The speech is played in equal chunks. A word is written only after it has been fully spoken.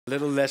A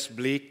little less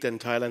bleak than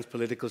Thailand's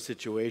political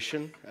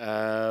situation.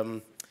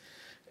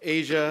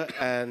 Asia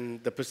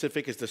and the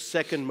Pacific is the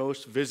second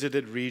most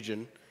visited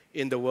region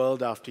in the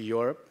world after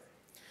Europe.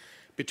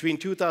 Between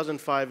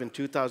 2005 and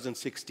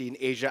 2016,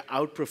 Asia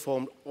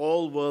outperformed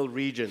all world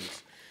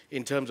regions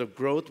in terms of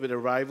growth, with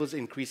arrivals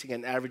increasing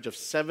an average of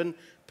 7%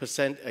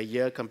 a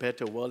year compared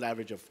to a world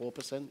average of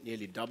 4%,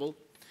 nearly double.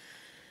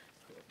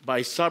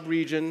 By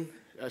sub-region,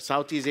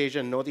 Southeast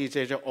Asia and Northeast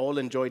Asia all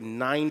enjoyed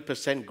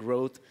 9%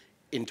 growth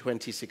in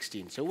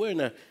 2016. So we're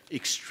in an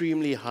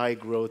extremely high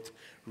growth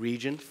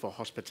region for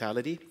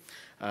hospitality.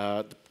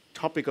 The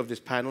topic of this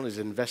panel is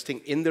investing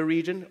in the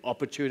region,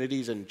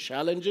 opportunities and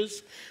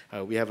challenges.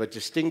 We have a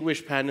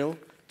distinguished panel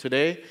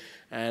today,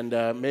 and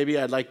maybe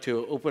I'd like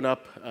to open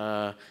up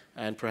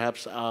and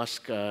perhaps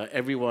ask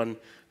everyone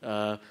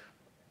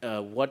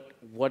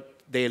what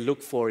they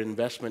look for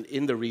investment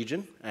in the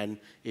region, and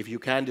if you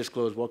can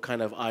disclose, what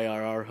kind of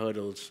IRR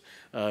hurdles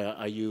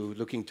are you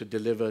looking to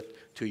deliver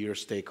to your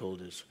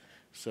stakeholders?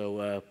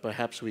 So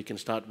perhaps we can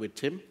start with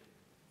Tim.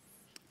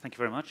 Thank you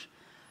very much.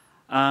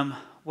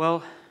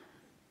 Well,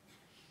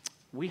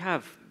 we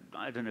have,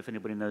 I don't know if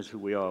anybody knows who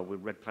we are. We're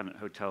Red Planet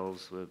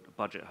Hotels. We're a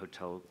budget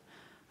hotel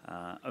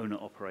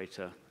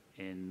owner-operator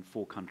in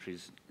 4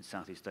 countries in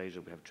Southeast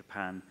Asia. We have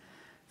Japan,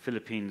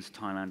 Philippines,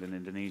 Thailand, and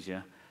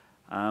Indonesia.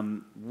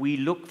 We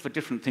look for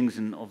different things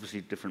in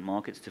obviously different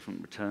markets,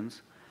 different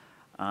returns.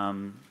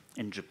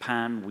 In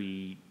Japan,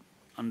 we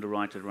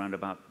underwrite at around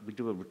about, we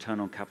do a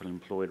return on capital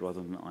employed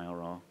rather than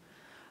IRR.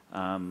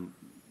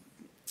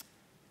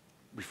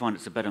 We find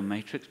it's a better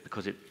matrix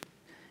because it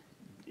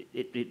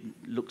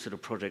looks at a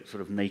project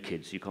sort of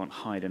naked, so you can't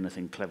hide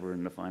anything clever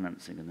in the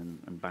financing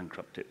and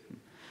bankrupt it, and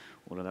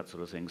all of that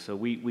sort of thing. So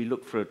we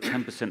look for a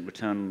 10%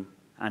 return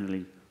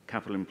annually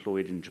capital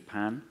employed in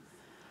Japan.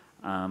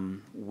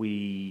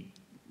 In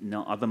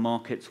other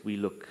markets, we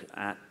look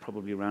at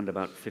probably around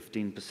about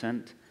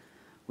 15%.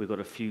 We've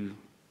got a few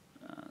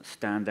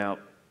standout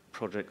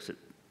projects at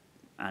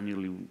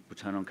annually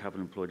return on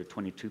capital employed at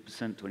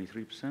 22%,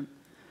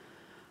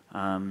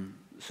 23%.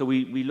 So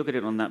we look at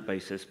it on that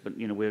basis, but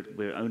you know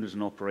we're owners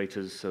and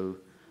operators, so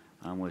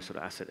we're sort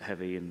of asset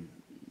heavy and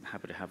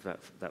happy to have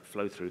that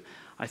flow through.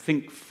 I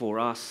think for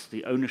us,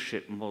 the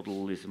ownership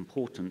model is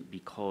important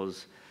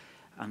because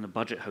on the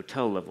budget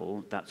hotel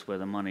level, that's where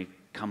the money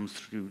comes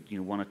through, you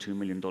know, $1 or $2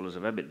 million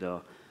of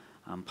EBITDA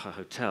per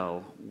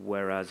hotel,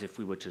 whereas if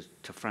we were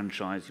to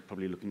franchise, you're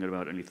probably looking at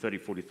about only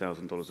 $30,000,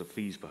 $40,000 of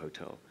fees per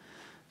hotel.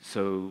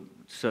 So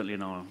certainly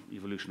in our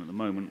evolution at the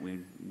moment,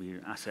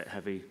 we're asset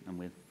heavy, and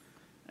we're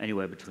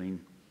anywhere between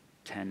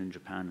 10 in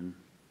Japan and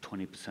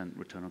 20%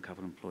 return on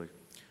capital employed.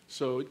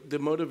 So the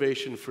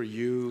motivation for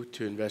you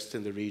to invest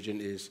in the region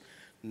is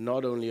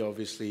not only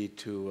obviously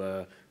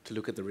to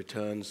look at the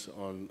returns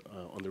on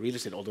the real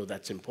estate, although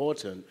that's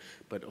important,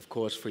 but of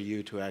course for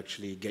you to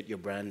actually get your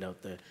brand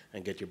out there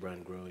and get your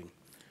brand growing.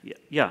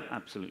 Yeah,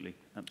 absolutely,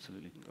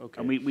 absolutely. Okay.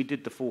 And we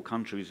did the 4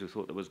 countries. We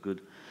thought that was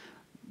good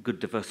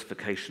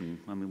diversification.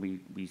 I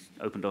mean, we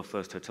opened our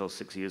first hotel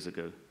 6 years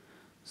ago,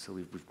 so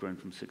we've grown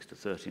from 6 to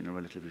 30 in a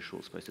relatively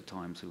short space of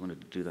time. So we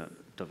wanted to do that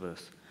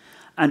diverse.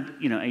 And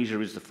you know, Asia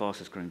is the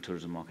fastest growing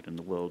tourism market in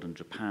the world, and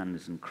Japan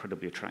is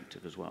incredibly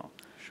attractive as well.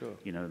 Sure.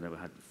 You know, they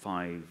had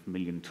 5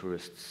 million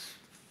tourists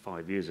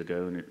 5 years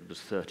ago, and it was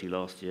 30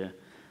 last year.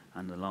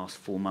 And the last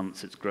 4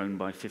 months, it's grown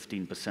by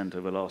 15%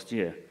 over last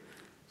year.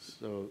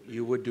 So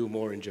you would do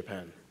more in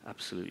Japan?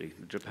 Absolutely.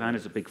 Japan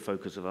is a big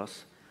focus of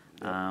us.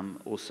 Yeah.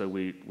 Also,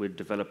 we're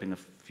developing a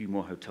few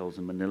more hotels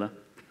in Manila.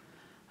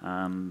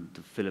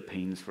 The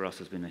Philippines, for us,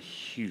 has been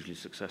hugely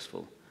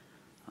successful.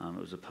 It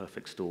was a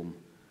perfect storm.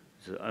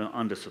 There's an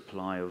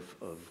undersupply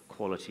of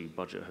quality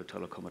budget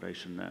hotel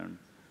accommodation there, and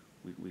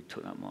we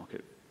took that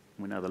market.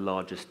 We're now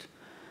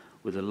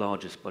we're the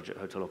largest budget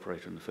hotel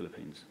operator in the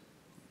Philippines.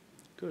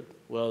 Good.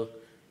 Well,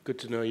 good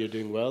to know you're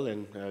doing well,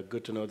 and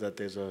good to know that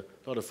there's a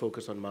lot of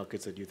focus on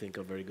markets that you think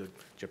are very good,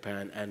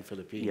 Japan and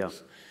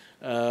Philippines.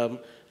 Yeah.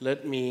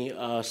 Let me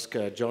ask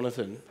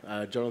Jonathan.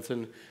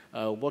 Jonathan,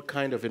 what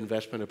kind of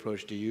investment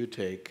approach do you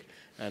take,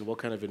 and what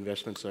kind of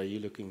investments are you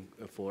looking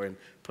for? And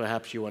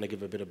perhaps you want to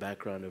give a bit of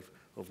background of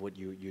what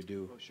you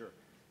do. Oh, sure.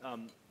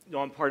 No,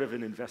 I'm part of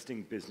an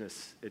investing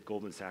business at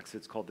Goldman Sachs.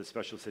 It's called the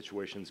Special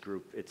Situations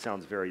Group. It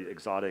sounds very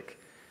exotic,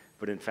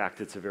 but in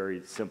fact, it's a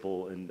very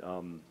simple and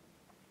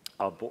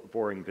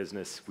boring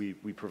business. We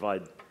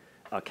provide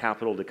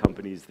capital to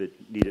companies that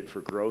need it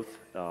for growth.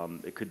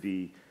 It could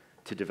be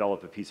to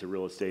develop a piece of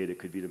real estate. It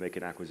could be to make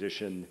an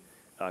acquisition.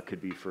 It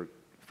could be for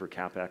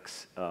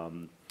CapEx.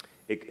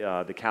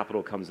 The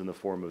capital comes in the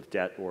form of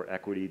debt or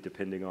equity,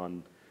 depending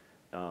on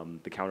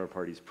the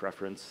counterparty's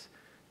preference.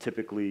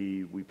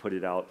 Typically, we put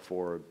it out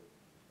for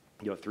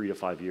 3 to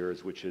 5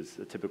 years, which is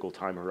a typical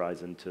time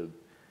horizon to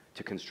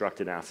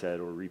construct an asset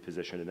or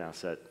reposition an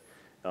asset,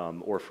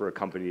 or for a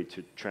company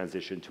to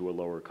transition to a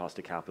lower cost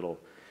of capital.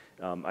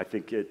 I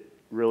think it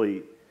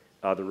really,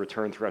 the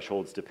return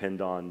thresholds depend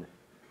on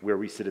where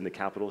we sit in the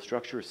capital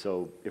structure.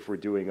 So if we're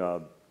doing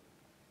a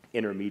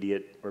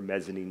intermediate or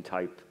mezzanine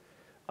type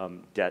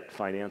debt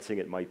financing,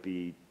 it might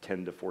be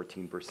 10 to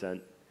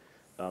 14%.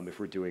 If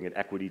we're doing an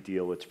equity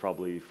deal, it's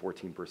probably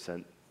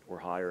 14% or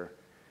higher.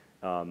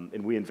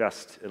 And we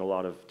invest in a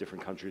lot of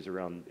different countries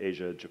around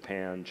Asia,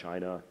 Japan,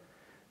 China,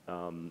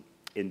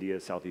 India,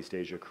 Southeast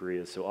Asia,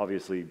 Korea. So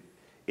obviously,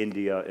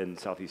 India and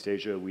Southeast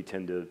Asia, we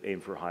tend to aim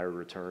for higher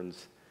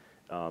returns.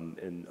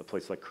 In a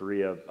place like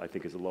Korea, I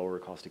think is a lower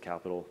cost of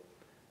capital.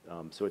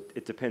 So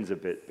it depends a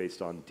bit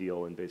based on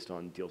deal and based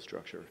on deal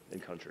structure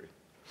and country.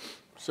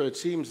 So it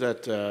seems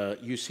that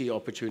you see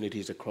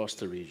opportunities across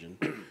the region.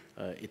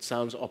 It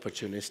sounds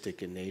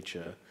opportunistic in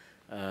nature.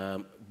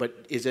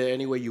 But is there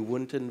any way you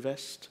wouldn't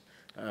invest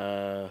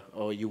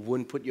or you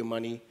wouldn't put your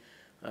money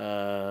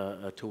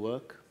to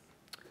work?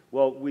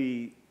 Well,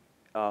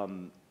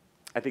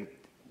 I think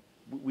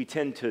we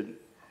tend to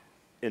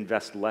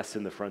invest less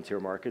in the frontier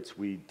markets.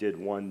 We did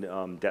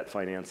one debt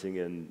financing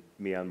in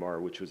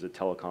Myanmar, which was a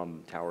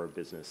telecom tower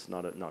business,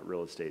 not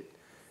real estate.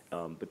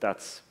 But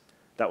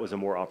that was a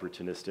more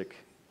opportunistic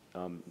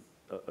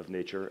of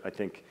nature. I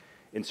think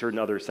in certain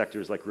other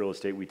sectors like real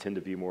estate, we tend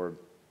to be more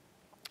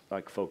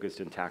like focused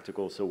and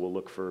tactical. So we'll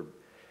look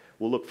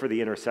for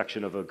the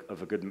intersection of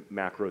a good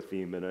macro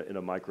theme and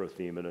a micro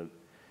theme. And an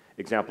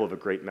example of a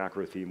great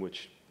macro theme,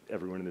 which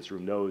everyone in this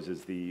room knows,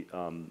 is the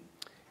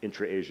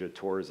intra-Asia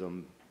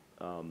tourism,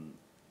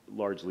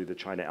 largely the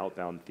China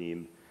outbound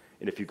theme.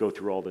 And if you go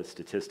through all the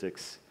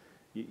statistics,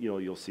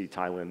 you'll see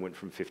Thailand went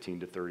from 15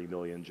 to 30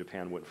 million,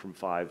 Japan went from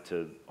 5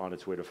 to on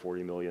its way to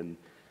 40 million.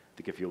 I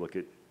think if you look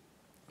at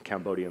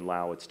Cambodia and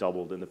Laos, it's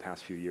doubled in the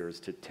past few years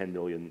to 10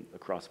 million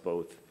across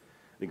both.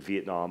 I think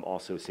Vietnam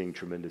also seeing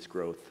tremendous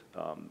growth.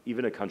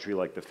 Even a country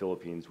like the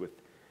Philippines with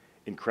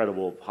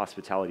incredible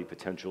hospitality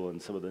potential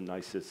and some of the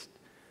nicest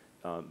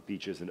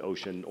beaches and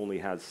ocean only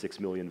has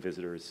 6 million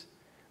visitors,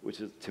 which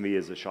is, to me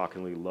is a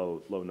shockingly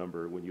low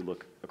number when you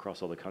look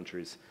across all the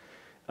countries.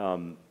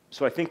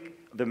 So I think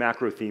the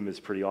macro theme is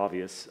pretty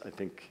obvious. I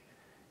think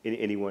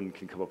anyone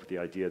can come up with the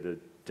idea. The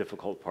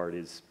difficult part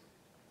is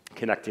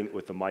connecting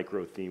with the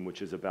micro theme,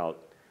 which is about,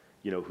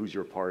 who's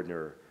your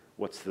partner,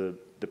 what's the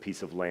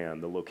piece of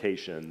land, the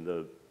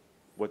location,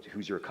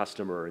 who's your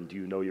customer, and do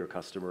you know your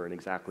customer, and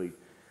exactly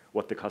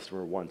what the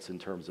customer wants in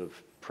terms of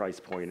price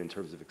point, in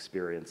terms of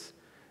experience.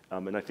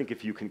 And I think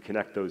if you can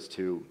connect those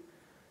two,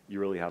 you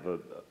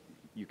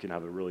can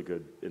have a really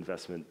good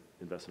investment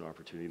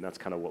opportunity, and that's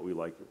kind of what we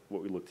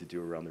look to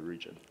do around the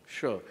region.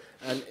 Sure.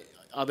 And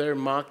are there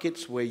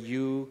markets where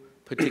you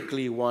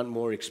particularly want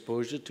more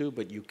exposure to,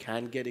 but you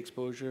can get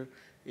exposure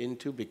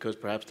into because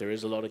perhaps there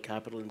is a lot of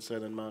capital in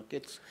certain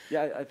markets?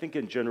 Yeah, I think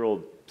in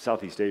general,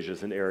 Southeast Asia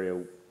is an area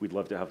we'd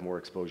love to have more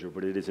exposure,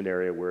 but it is an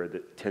area where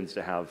that tends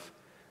to have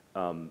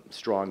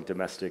strong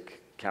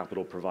domestic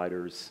capital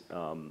providers.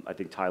 I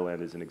think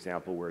Thailand is an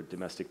example where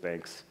domestic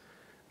banks,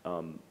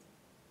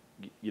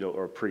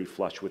 are pretty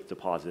flush with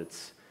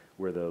deposits,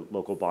 where the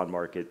local bond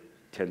market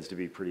tends to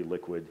be pretty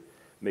liquid,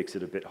 makes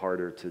it a bit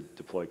harder to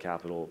deploy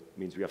capital,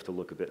 means we have to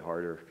look a bit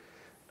harder.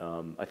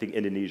 I think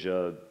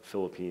Indonesia,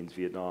 Philippines,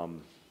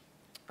 Vietnam,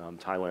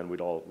 Thailand,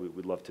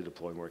 we'd love to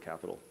deploy more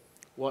capital.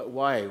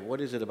 Why? What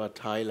is it about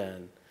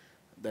Thailand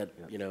that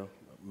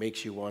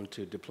makes you want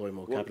to deploy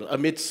more capital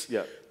amidst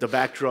the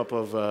backdrop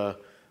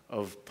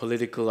of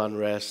political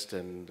unrest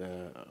and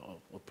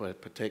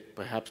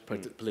perhaps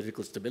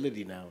political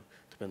stability now?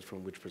 Depends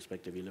from which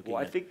perspective you're looking at.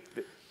 Well, I think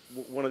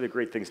one of the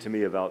great things to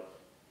me about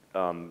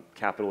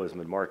capitalism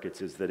and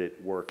markets is that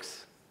it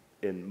works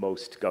in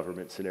most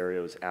government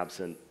scenarios,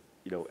 absent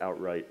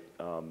outright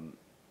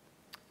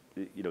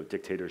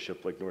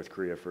dictatorship like North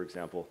Korea, for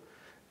example.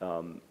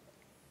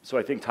 So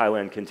I think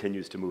Thailand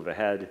continues to move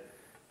ahead.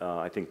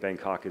 I think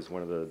Bangkok is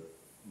one of the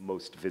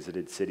most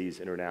visited cities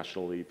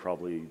internationally,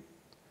 probably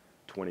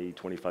 20,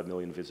 25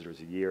 million visitors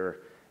a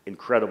year.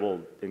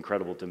 Incredible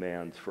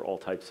demand for all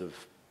types of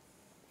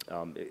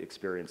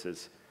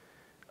experiences.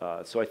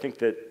 So I think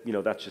that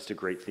that's just a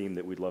great theme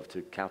that we'd love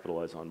to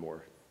capitalize on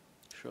more.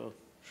 Sure.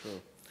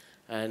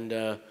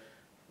 And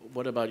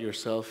what about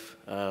yourself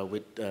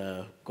with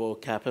Go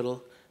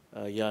Capital,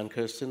 Jan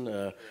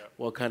Kirsten?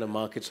 What kind of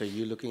markets are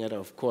you looking at?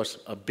 Of course,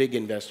 a big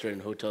investor in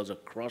hotels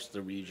across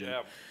the region.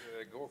 Yeah,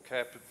 Go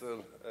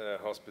Capital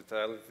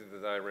Hospitality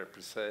that I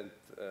represent.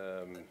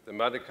 The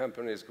mother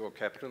company is Go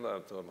Capital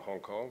out of Hong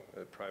Kong,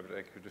 a private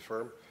equity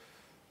firm.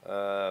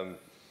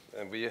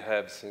 And we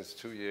have, since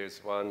 2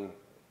 years, one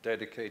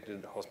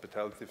dedicated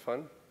hospitality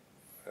fund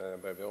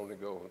where we only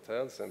go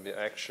hotels, and we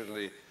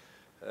actually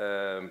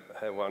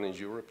have one in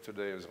Europe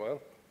today as well.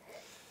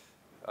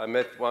 I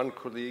met one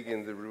colleague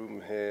in the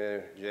room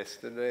here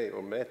yesterday,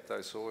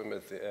 I saw him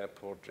at the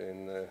airport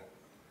in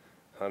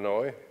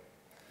Hanoi.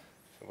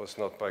 It was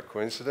not by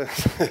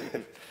coincidence.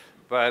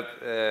 But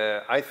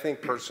I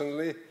think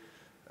personally,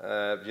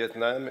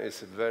 Vietnam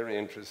is a very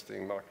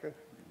interesting market,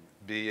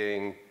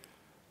 being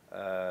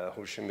Ho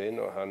Chi Minh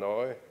or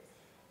Hanoi.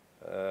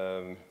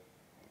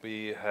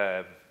 We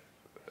have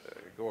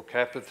Go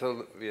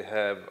Capital, we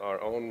have our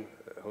own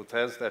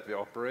hotels that we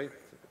operate.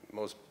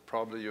 Most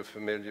probably you're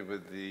familiar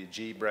with the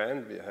G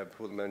brand. We have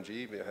Pullman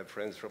G, we have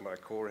friends from our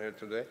core here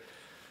today.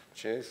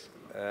 Cheers.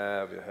 We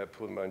have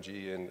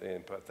Pullman-G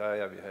in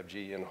Pattaya, we have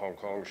G in Hong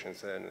Kong,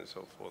 Shenzhen, and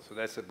so forth. So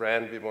that's a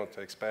brand we want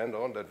to expand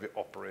on, that we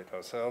operate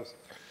ourselves.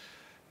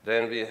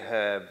 Then we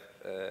have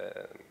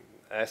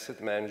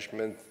asset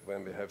management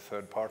when we have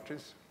third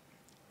parties.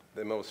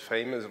 The most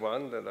famous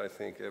one that I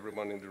think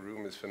everyone in the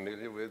room is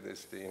familiar with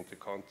is the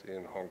Interconti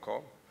in Hong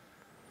Kong.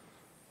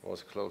 It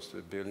was close to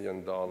 $1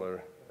 billion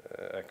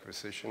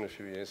acquisition a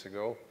few years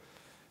ago.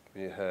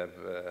 We have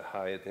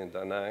Hyatt in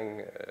Da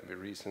Nang. We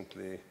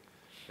recently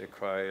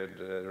acquired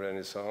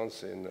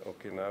Renaissance in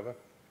Okinawa.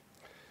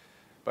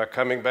 But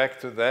coming back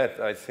to that,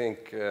 I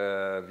think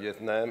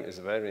Vietnam is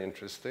very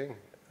interesting.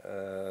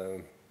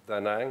 Da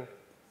Nang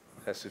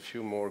has a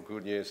few more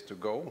good years to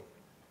go.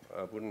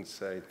 I wouldn't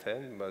say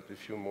 10, but a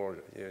few more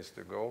years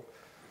to go.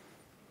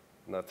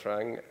 Nha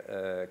Trang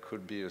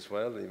could be as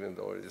well, even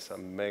though it is a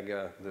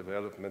mega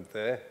development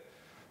there.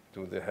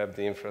 Do they have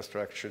the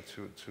infrastructure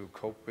to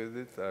cope with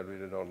it? I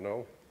really don't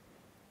know.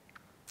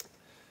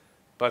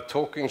 But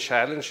talking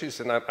challenges,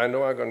 and I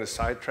know I'm going to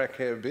sidetrack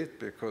here a bit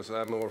because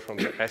I'm more from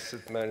the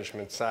asset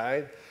management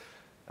side.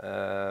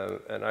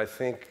 And I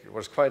think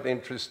what's quite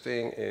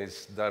interesting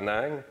is Da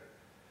Nang.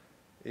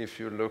 If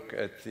you look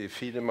at the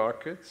feeder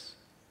markets,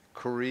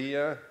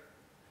 Korea,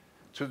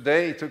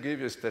 today, to give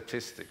you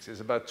statistics, is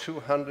about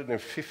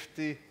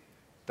 250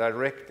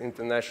 direct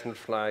international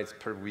flights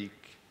per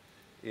week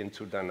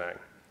into Da Nang,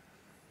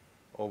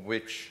 of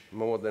which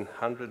more than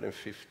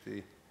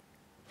 150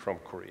 from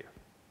Korea.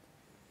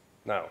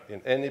 Now,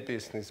 in any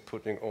business,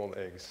 putting all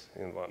eggs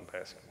in one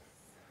basket.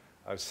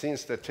 I've seen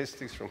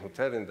statistics from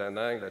hotel in Da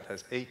Nang that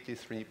has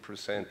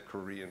 83%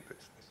 Korean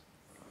business.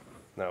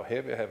 Now,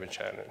 here we have a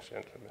challenge,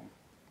 gentlemen.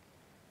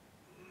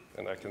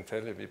 And I can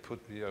tell you,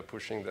 we are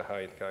pushing the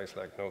Hyatt guys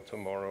like no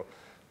tomorrow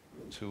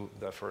to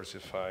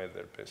diversify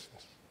their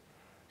business.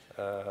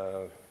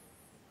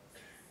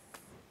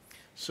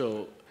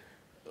 So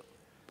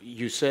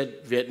you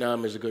said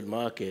Vietnam is a good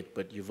market,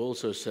 but you've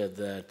also said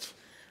that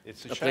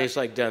a place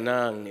like Da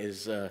Nang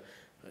is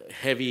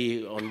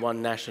heavy on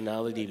one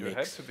nationality mix. You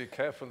have to be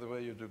careful the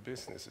way you do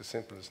business, as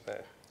simple as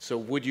that. So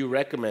would you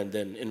recommend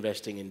then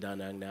investing in Da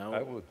Nang now?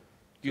 I would.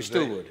 You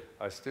still would?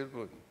 I still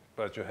would.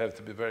 But you have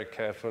to be very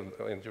careful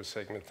in your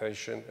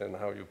segmentation and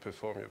how you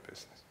perform your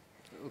business.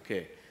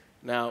 Okay.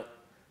 Now,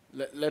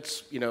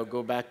 let's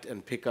go back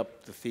and pick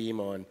up the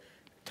theme on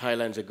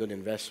Thailand's a good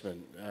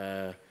investment.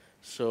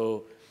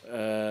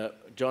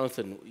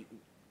 Jonathan,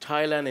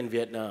 Thailand and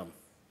Vietnam.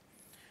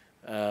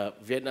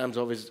 Vietnam's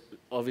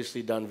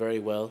obviously done very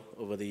well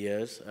over the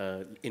years,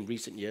 in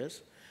recent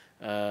years.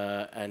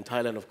 And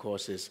Thailand, of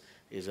course, is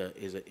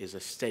a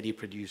steady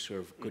producer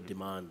of good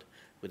demand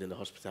within the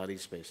hospitality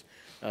space.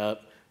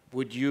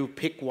 Would you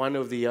pick one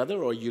or the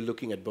other, or are you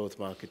looking at both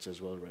markets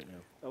as well right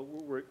now?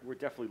 We're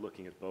definitely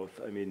looking at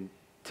both. I mean,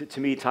 to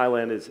me,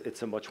 Thailand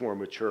it's a much more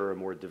mature, a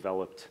more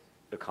developed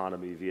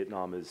economy.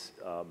 Vietnam has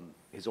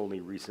only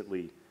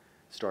recently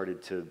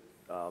started to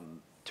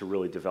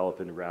really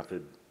develop in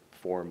rapid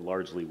form,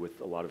 largely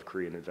with a lot of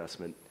Korean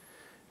investment.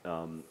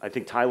 I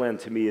think Thailand,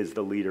 to me, is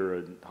the leader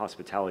in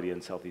hospitality in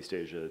Southeast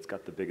Asia. It's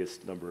got the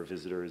biggest number of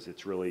visitors.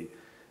 It's really,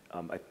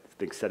 I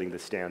think, setting the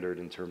standard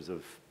in terms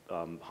of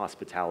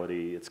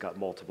hospitality. It's got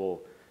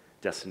multiple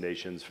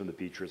destinations from the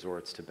beach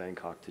resorts to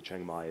Bangkok to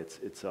Chiang Mai. I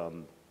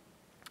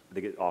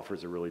think it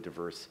offers a really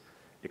diverse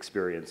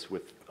experience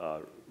with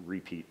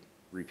repeat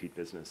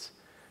business.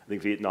 I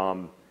think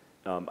Vietnam,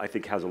 I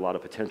think, has a lot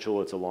of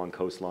potential. It's a long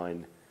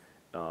coastline,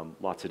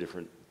 lots of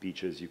different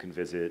beaches you can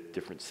visit,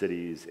 different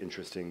cities,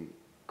 interesting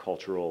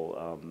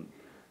cultural,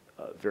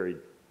 very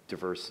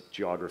diverse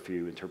geography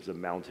in terms of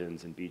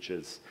mountains and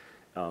beaches.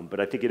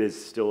 But I think it is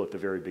still at the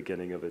very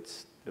beginning of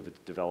its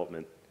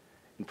development,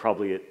 and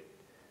probably at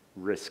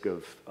risk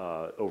of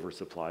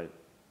oversupply,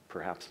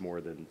 perhaps more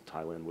than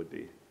Thailand would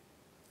be.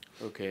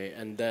 Okay,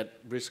 and that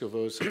risk of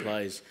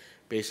oversupply is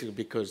basically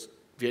because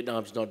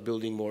Vietnam's not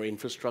building more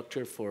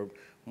infrastructure for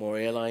more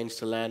airlines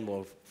to land,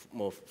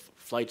 more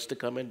flights to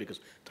come in, because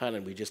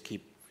Thailand, we just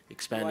keep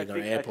expanding our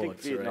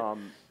airports. I think Vietnam,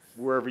 right?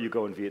 Wherever you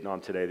go in Vietnam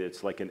today,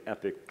 it's like an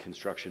epic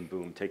construction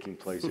boom taking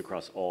place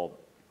across all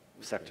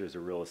sectors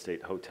of real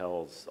estate,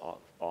 hotels,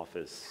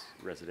 office,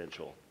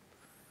 residential.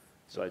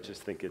 So I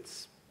just think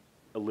it's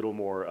a little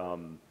more,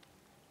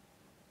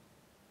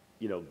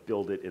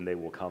 build it and they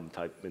will come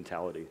type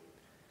mentality.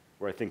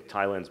 Where I think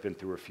Thailand's been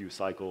through a few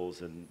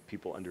cycles and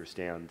people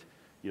understand,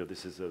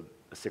 this is a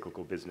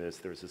cyclical business.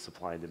 There's a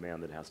supply and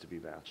demand that has to be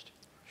matched.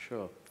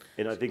 Sure.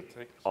 And I think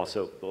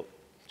also, well,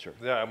 sure.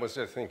 Yeah, I was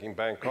just thinking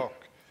Bangkok.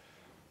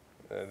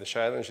 The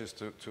challenge is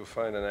to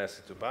find an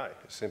asset to buy,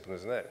 as simple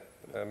as that.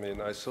 I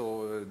mean, I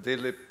saw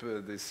Dilip,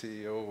 the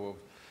CEO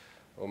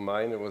of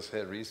mine, was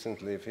here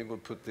recently. If he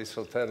would put this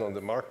hotel on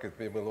the market,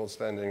 we will all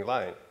stand in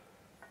line.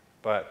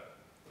 But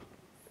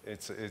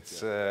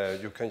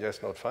you can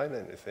just not find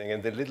anything.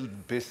 And the little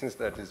business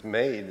that is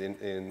made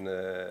in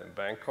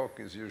Bangkok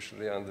is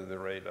usually under the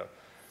radar,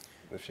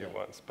 a few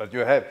ones. But you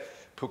have,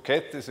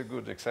 Phuket is a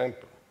good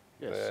example.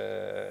 Yes.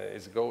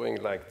 It's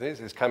going like this,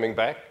 it's coming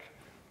back.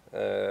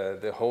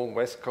 the whole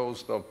west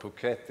coast of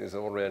Phuket is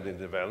already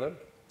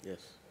developed. Yes.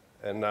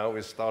 And now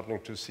we're starting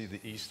to see the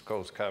east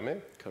coast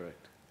coming.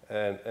 Correct.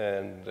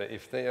 And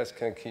if they just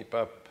can keep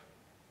up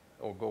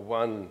or go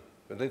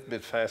a little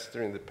bit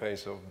faster in the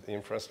pace of the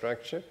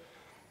infrastructure,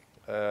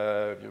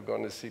 you're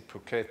going to see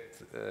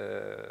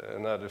Phuket,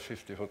 another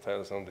 50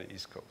 hotels on the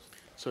east coast.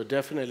 So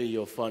definitely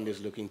your fund is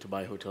looking to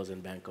buy hotels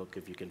in Bangkok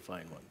if you can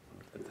find one.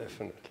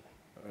 Definitely.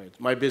 All right.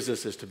 My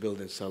business is to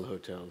build and sell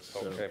hotels.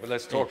 So. Okay, but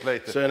let's talk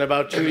later. So in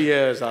about 2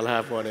 years, I'll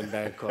have one in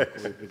Bangkok.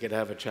 We can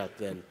have a chat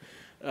then.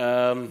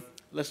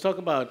 Let's talk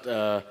about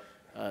the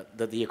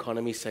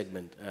economy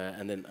segment,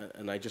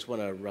 and I just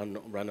want to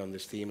run on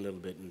this theme a little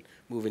bit and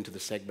move into the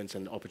segments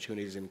and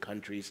opportunities in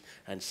countries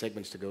and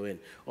segments to go in.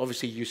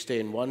 Obviously, you stay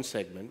in one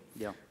segment.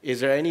 Yeah. Is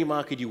there any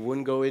market you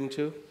wouldn't go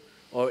into,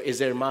 or is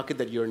there a market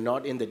that you're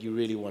not in that you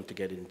really want to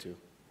get into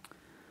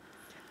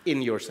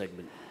in your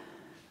segment?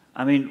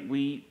 I mean,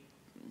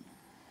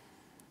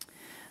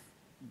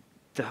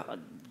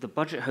 the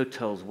budget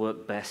hotels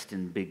work best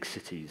in big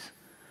cities.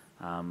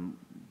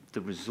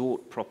 The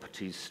resort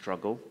properties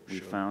struggle, we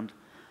found,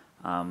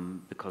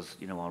 because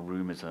our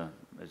room is a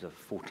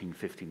 14,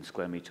 15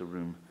 square meter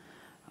room.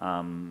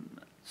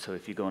 So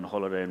if you go on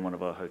holiday in one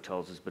of our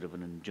hotels, it's a bit of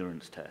an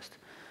endurance test.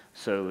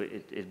 So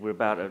we're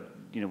about a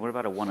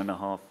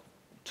 1.5,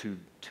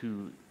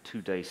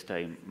 2 day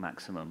stay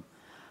maximum.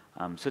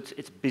 So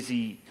it's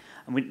busy,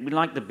 and we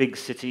like the big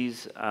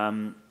cities.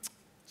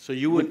 So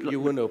you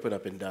wouldn't open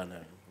up in Da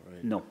Nang,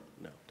 right? No.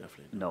 No,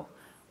 definitely not.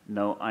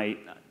 No.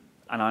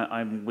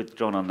 I'm with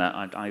John on that.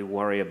 I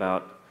worry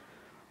about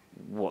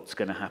what's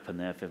going to happen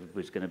there if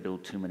everybody's going to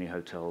build too many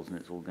hotels and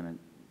it's all going to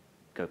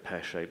go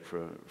pear-shaped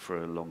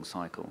for a long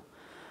cycle.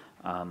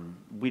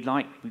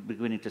 We're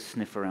beginning to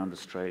sniff around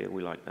Australia.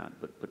 We like that,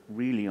 but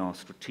really our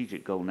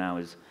strategic goal now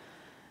is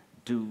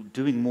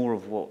doing more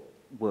of what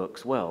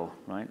works well,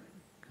 right?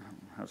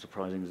 How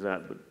surprising is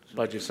that?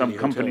 But some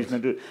companies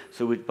don't do it.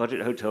 So with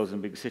budget hotels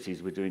in big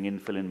cities, we're doing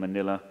infill in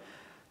Manila.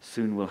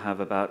 Soon we'll have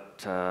about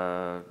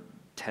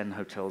 10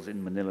 hotels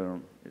in Manila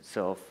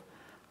itself,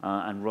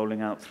 and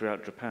rolling out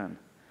throughout Japan.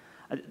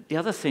 The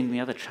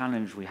other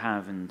challenge we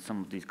have in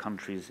some of these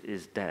countries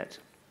is debt.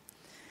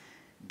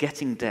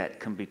 Getting debt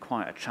can be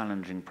quite a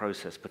challenging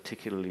process,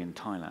 particularly in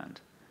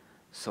Thailand.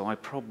 So I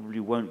probably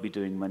won't be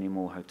doing many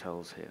more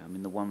hotels here. I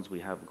mean, the ones we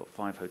have, we've got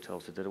 5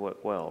 hotels that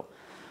work well,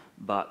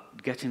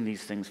 but getting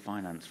these things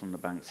financed from the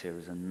banks here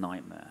is a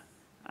nightmare.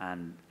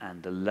 And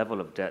the level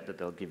of debt that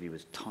they'll give you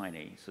is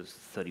tiny, so it's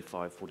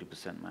 35,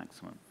 40%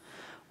 maximum.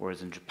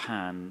 Whereas in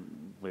Japan,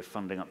 we're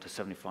funding up to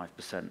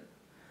 75%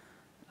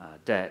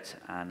 debt,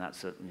 and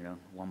that's at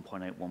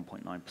 1.8,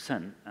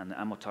 1.9%, and the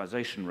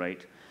amortization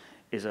rate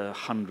is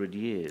 100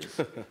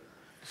 years.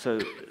 so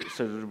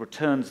the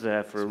returns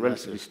there for a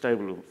relatively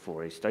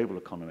stable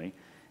economy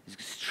is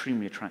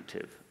extremely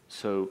attractive.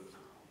 So,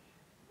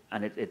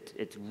 and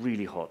it's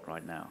really hot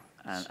right now.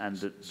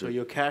 So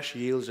your cash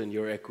yields and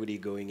your equity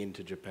going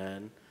into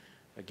Japan,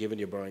 given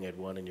you're borrowing at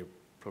 1 and you're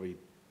probably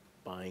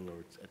buying or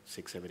at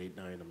 6, 7, 8,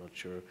 9, I'm not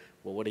sure.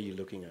 Well, what are you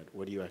looking at?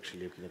 What are you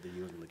actually looking at, the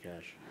yield and the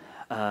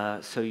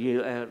cash? So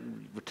you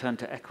return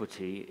to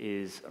equity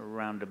is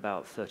around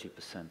about 30%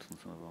 on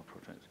some of our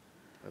projects.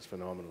 That's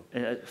phenomenal.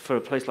 For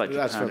a place like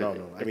Japan, that's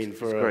phenomenal. I mean,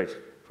 for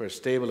a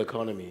stable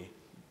economy,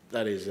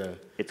 that is.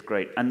 It's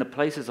great, and the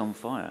place is on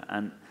fire.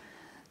 And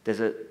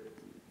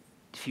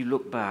if you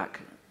look back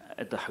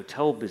at the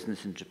hotel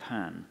business in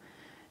Japan,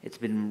 it's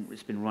been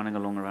running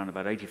along around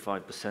about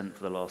 85%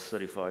 for the last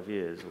 35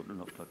 years, or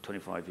not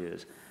 25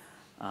 years,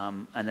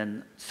 and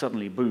then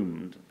suddenly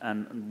boomed,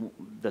 and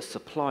the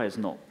supply is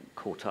not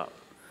caught up.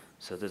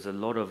 So there's a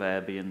lot of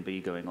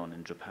Airbnb going on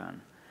in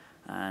Japan,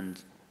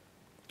 and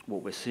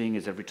what we're seeing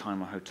is every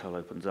time a hotel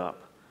opens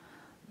up,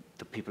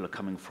 the people are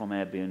coming from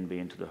Airbnb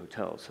into the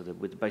hotel, so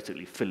we're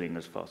basically filling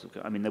as fast as we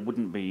can. I mean, there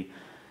wouldn't be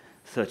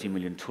 30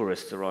 million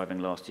tourists arriving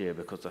last year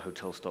because the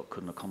hotel stock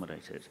couldn't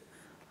accommodate it.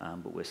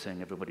 But we're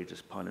seeing everybody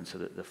just pile in, so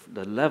that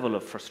the level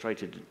of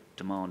frustrated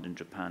demand in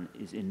Japan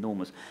is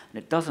enormous.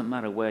 And it doesn't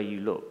matter where you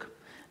look.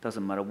 It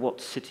doesn't matter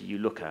what city you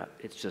look at.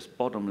 It's just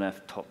bottom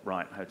left, top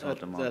right hotel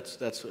demand.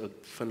 That's a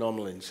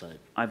phenomenal insight.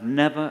 I've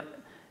never,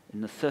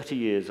 in the 30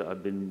 years that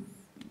I've been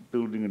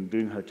building and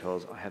doing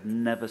hotels, I have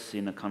never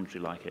seen a country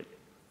like it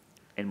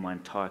in my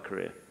entire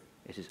career.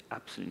 It is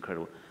absolutely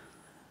incredible.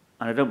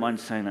 And I don't mind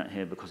saying that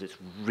here because it's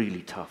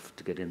really tough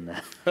to get in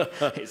there.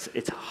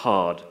 It's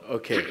hard.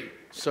 Okay,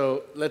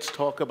 so let's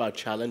talk about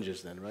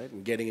challenges then, right?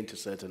 And getting into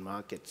certain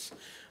markets.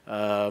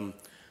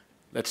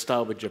 Let's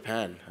start with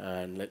Japan,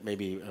 and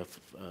maybe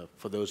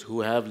for those who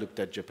have looked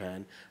at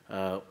Japan,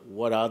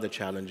 what are the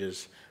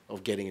challenges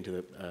of getting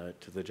into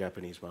the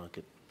Japanese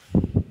market?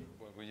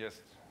 Well, we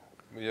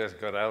just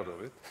got out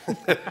of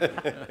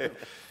it.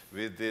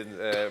 We did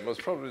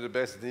most probably the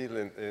best deal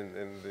in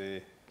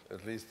the,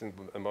 at least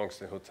amongst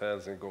the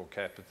hotels in Go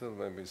Capital,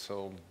 when we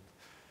sold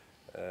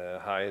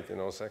Hyatt in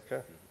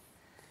Osaka.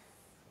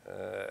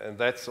 And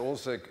that's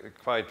also a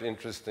quite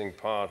interesting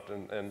part,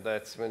 and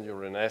that's when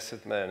you're an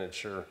asset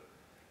manager,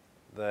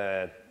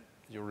 that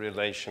your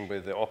relation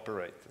with the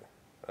operator.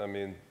 I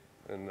mean,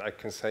 and I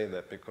can say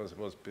that because it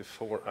was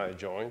before I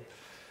joined,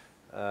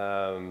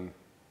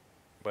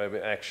 where we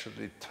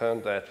actually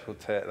turned that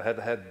hotel,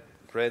 had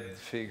red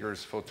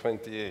figures for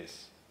 20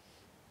 years.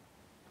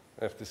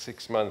 After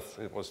 6 months,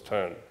 it was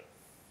turned.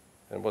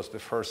 And it was the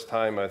first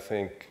time, I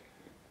think,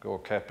 Go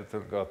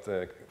Capital got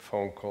a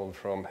phone call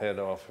from head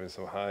office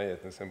of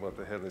Hyatt and said, what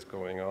the hell is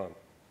going on?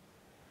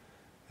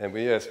 And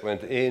we just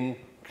went in,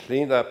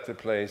 cleaned up the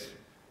place,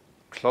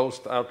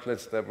 closed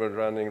outlets that were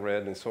running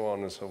red and so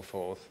on and so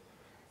forth,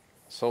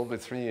 sold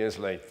it 3 years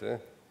later,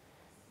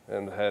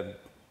 and had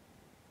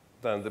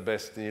done the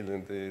best deal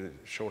in the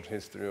short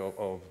history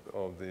of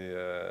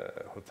the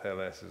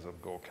hotel assets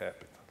of Go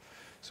Capital.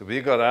 So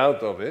we got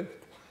out of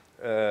it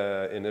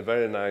in a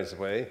very nice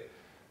way,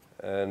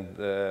 and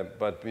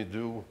but we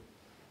do,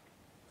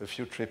 a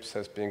few trips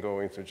has been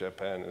going to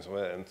Japan as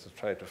well, and to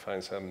try to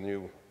find some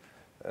new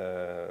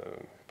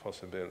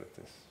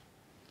possibilities.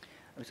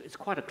 It's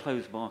quite a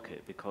closed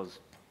market because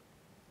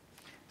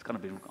it's kind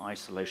of been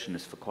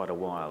isolationist for quite a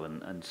while,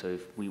 and so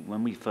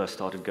when we first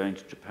started going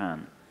to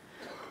Japan,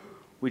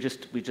 we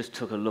just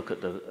took a look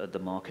at the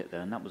market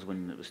there, and that was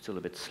when it was still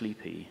a bit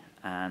sleepy,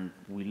 and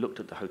we looked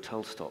at the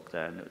hotel stock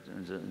there, and it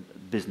was a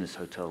business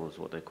hotel is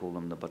what they call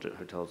them, the budget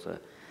hotels there,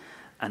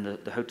 and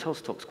the hotel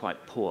stock's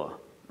quite poor,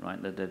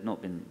 right? They've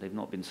not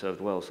been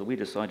served well, so we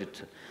decided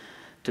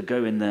to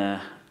go in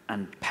there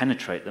and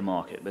penetrate the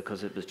market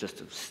because it was just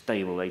a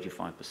stable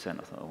 85%. I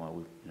thought, oh,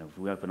 well, if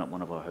we open up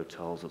one of our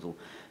hotels that's all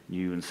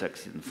new and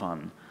sexy and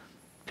fun,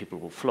 people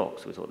will flock.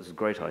 So we thought this is a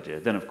great idea.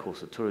 Then, of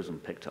course, the tourism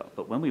picked up.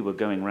 But when we were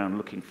going around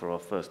looking for our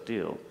first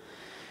deal,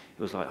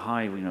 it was like,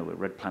 hi, we're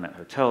Red Planet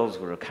Hotels.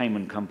 We're a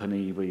Cayman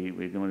company.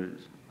 We're going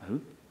to,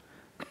 who?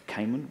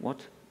 Cayman?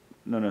 What?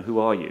 No, who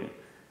are you?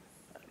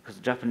 Because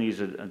the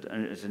Japanese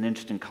is an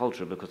interesting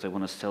culture because they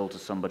want to sell to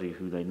somebody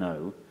who they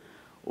know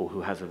or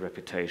who has a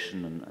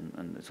reputation,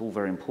 and it's all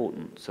very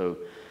important. So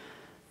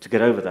to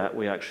get over that,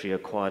 we actually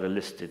acquired a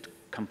listed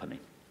company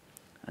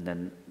and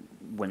then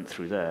went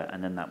through there,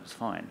 and then that was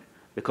fine.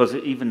 Because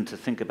even to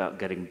think about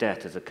getting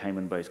debt as a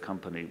Cayman-based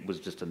company was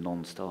just a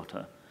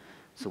non-starter.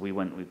 So we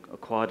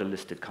acquired a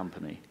listed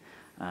company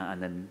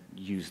and then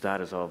used that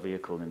as our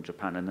vehicle in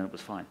Japan, and then it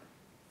was fine.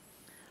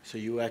 So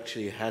you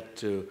actually had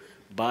to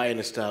buy an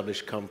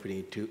established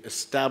company to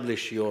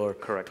establish your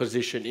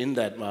position in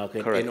that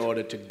market in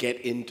order to get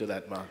into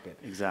that market.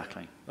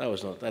 Exactly.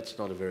 That's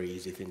not a very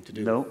easy thing to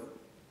do. No.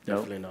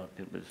 Definitely not.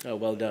 It was. Oh,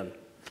 well done.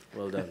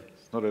 Well done.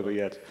 It's not over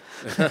yet.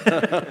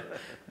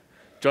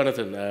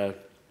 Jonathan,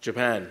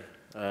 Japan,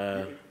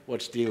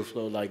 what's deal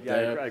flow like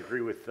there? I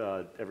agree with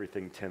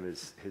everything Tim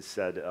has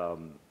said.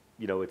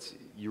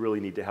 You really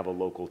need to have a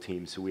local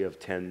team. So we have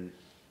 10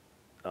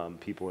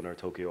 people in our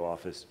Tokyo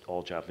office,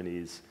 all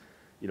Japanese,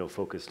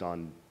 focused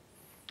on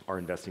our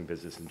investing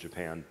business in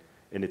Japan.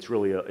 And it's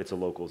really it's a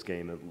locals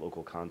game and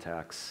local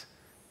contacts.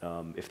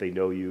 If they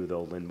know you,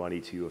 they'll lend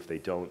money to you. If they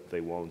don't, they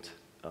won't.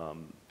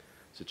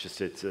 So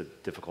it's a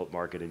difficult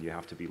market, and you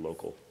have to be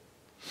local.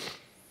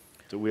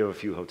 So we have a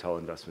few hotel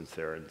investments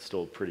there, and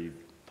still pretty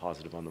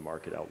positive on the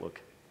market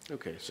outlook.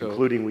 Okay, so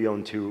including we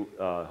own 2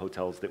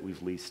 hotels that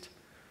we've leased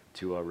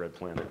to Red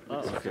Planet.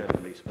 Oh, okay.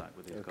 Lease back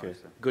with these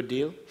guys. Good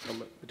deal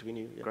between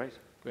you? Yeah. Great.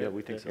 Yeah,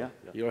 we think so. Yeah.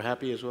 You're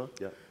happy as well?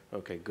 Yeah.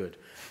 Okay, good.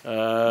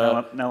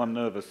 Now I'm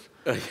nervous.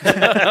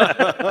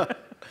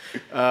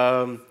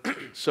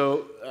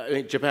 So,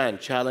 Japan,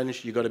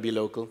 challenge, you got to be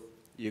local.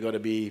 You got to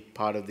be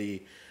part of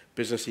the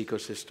business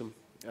ecosystem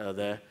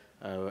there.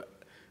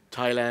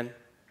 Thailand,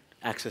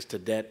 access to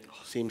debt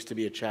seems to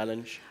be a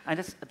challenge. And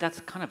that's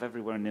kind of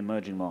everywhere in the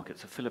emerging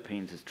markets. The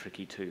Philippines is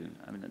tricky too.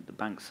 I mean, the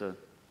banks are,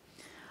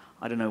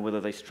 I don't know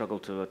whether they struggle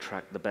to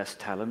attract the best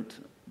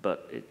talent,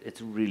 but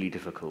it's really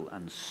difficult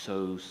and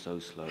so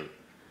slow.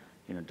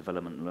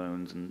 Development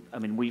loans, and I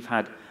mean,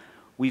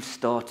 we've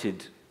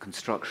started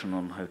construction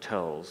on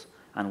hotels,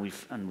 and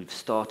we've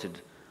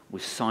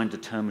signed a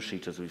term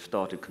sheet as we've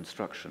started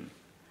construction,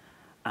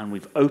 and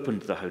we've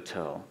opened the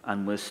hotel,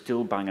 and we're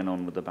still banging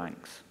on with the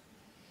banks.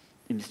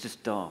 And it's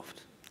just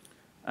daft.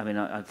 I mean,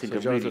 I think. So,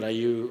 Jonathan, are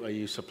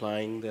you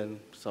supplying then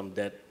some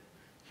debt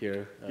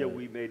here? Yeah,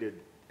 we made an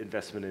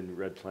investment in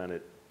Red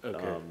Planet.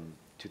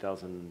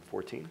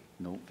 2014?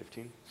 No.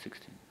 15?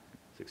 16.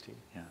 16?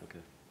 Yeah. Okay.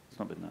 It's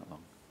not been that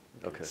long.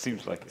 Okay.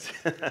 Seems like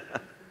it.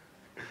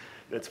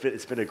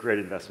 It's been a great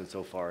investment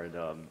so far,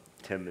 and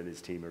Tim and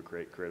his team are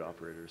great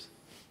operators.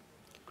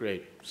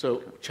 Great.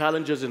 So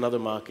challenges in other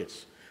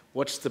markets.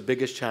 What's the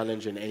biggest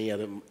challenge in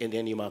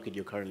any market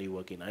you're currently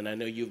working? And I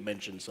know you've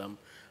mentioned some,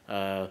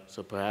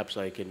 so perhaps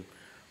I can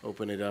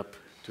open it up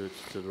to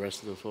the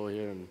rest of the floor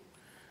here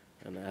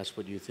and ask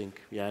what you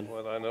think, Jan.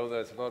 Well, I know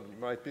there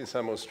might be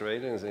some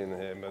Australians in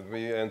here, but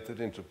we entered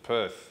into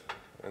Perth,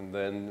 and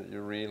then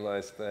you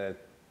realize that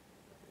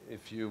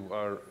if you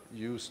are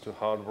used to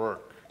hard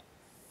work,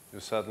 you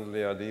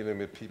suddenly are dealing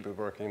with people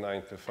working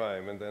 9 to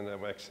 5, and then they're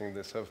waxing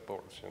the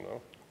surfboards,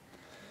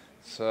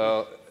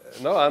 So,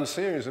 no, I'm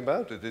serious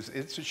about it.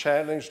 It's a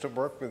challenge to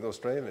work with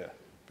Australia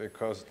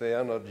because they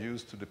are not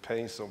used to the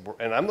pace of work.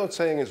 And I'm not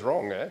saying it's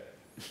wrong,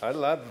 I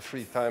love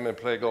free time and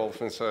play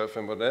golf and surf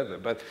and whatever,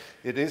 but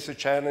it is a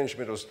challenge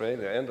with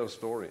Australia, end of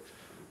story.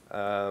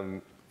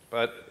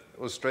 But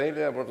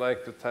Australia, I would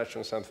like to touch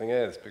on something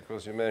else,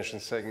 because you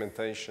mentioned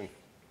segmentation.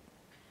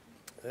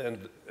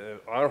 And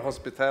our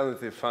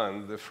hospitality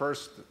fund, the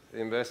first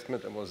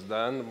investment that was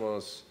done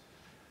was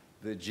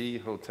the G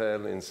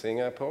Hotel in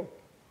Singapore.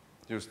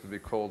 It used to be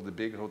called the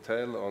Big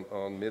Hotel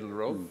on Middle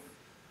Road.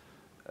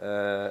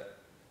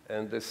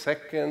 And the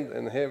second,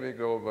 and here we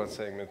go about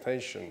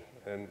segmentation,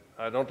 and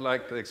I don't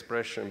like the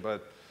expression,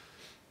 but,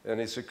 and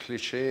it's a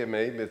cliche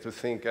maybe to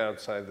think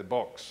outside the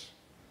box.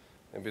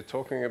 And we're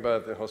talking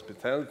about the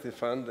hospitality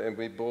fund, and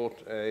we bought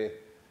a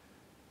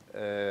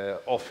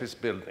office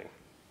building.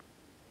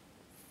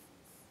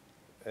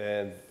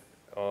 And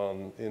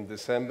in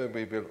December,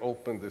 we will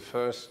open the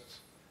first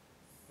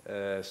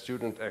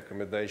student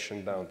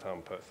accommodation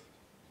downtown Perth.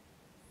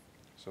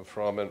 So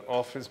from an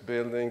office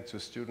building to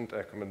student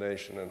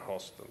accommodation and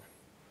hostel.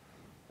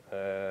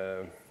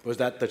 Was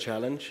that the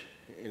challenge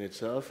in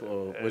itself,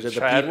 or was it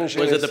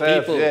the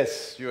people?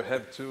 Yes, you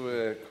have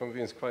to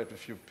convince quite a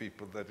few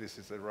people that this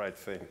is the right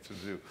thing to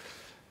do.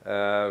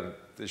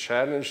 The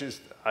challenge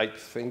is, I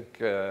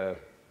think,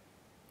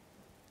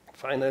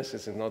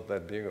 finances is not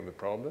that big of a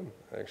problem,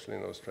 actually,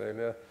 in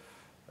Australia,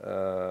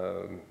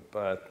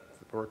 but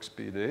work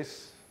speed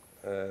is.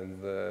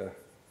 And,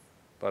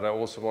 but I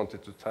also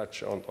wanted to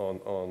touch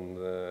on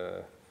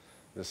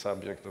the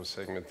subject of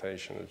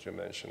segmentation that you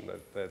mentioned,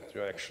 that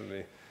you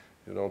actually,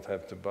 you don't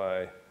have to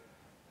buy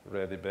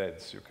ready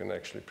beds. You can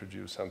actually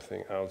produce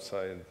something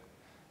outside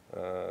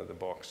the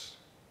box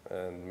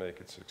and make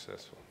it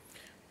successful.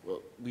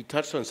 Well, we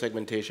touched on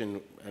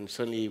segmentation, and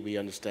certainly we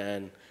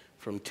understand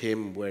from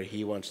Tim where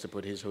he wants to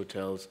put his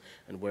hotels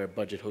and where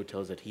budget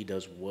hotels that he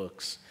does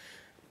works.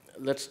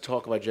 Let's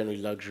talk about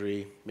generally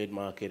luxury,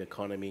 mid-market,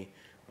 economy,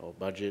 or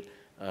budget.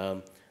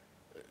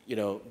 You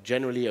know,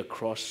 generally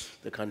across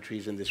the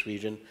countries in this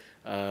region,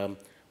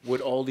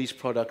 would all these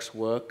products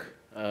work?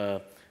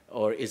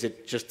 Or is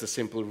it just a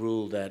simple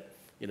rule that,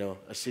 you know,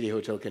 a city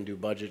hotel can do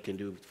budget, can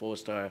do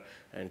 4-star,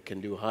 and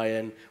can do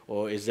high-end?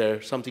 Or is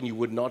there something you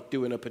would not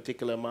do in a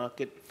particular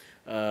market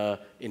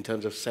in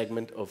terms of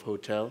segment of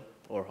hotel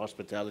or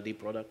hospitality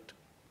product?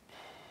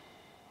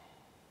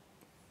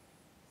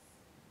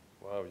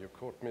 Wow, you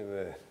caught me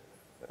there.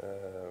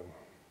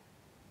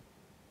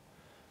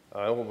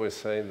 I always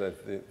say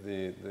that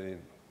the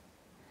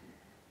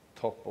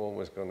top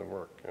always going to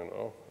work, you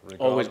know.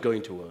 Always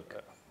going to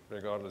work.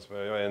 Regardless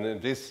where you are. And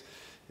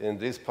in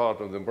this part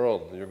of the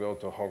world, you go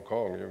to Hong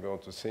Kong, you go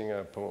to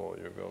Singapore,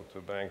 you go to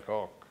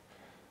Bangkok,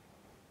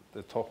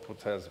 the top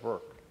hotels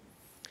work.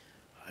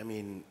 I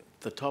mean,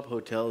 the top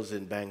hotels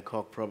in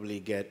Bangkok probably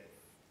get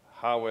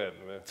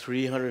however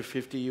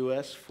 $350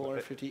 US,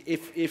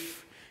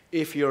 $450,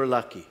 if you're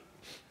lucky,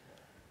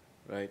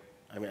 right?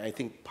 I mean, I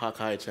think Park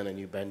Hyatt set a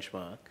new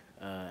benchmark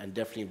and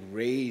definitely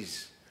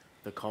raised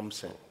the comp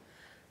set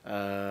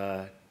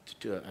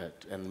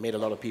and made a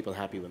lot of people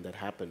happy when that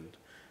happened.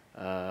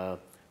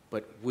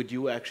 But would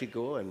you actually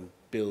go and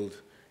build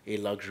a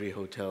luxury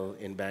hotel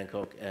in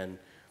Bangkok and,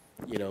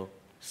 you know,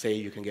 say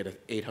you can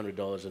get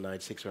 $800 a night,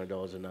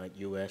 $600 a night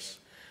US,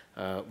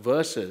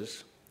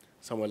 versus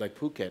somewhere like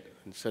Phuket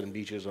and certain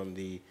beaches on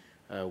the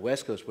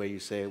West Coast where you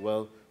say,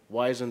 well,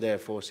 why isn't there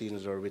Four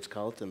Seasons or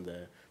Ritz-Carlton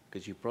there?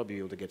 Because you'd probably be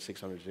able to get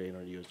 $600 to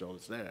 $800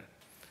 US there.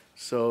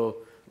 So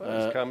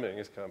well, it's coming.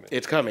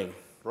 It's coming.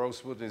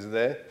 Rosewood is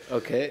there.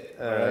 Okay.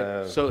 All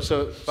right. So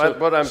saying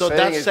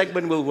that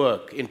segment will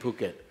work in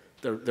Phuket.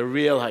 The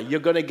real high. You're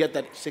going to get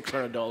that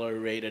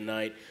 $600 rate a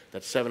night,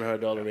 that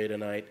 $700 rate a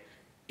night.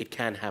 It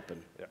can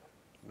happen. Yeah.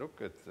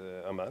 Look at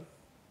Amman.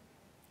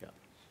 Yeah.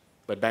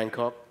 But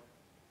Bangkok?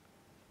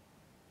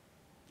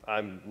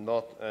 I'm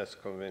not as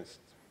convinced.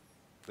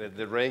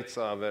 The rates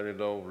are very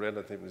low,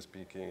 relatively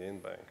speaking, in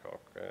Bangkok.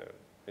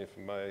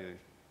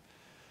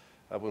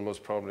 I would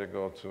most probably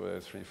go to a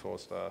 3-4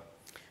 star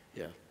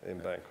in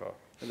Bangkok.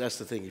 And that's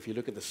the thing. If you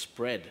look at the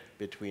spread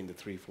between the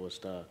 3-4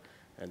 star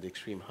and the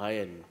extreme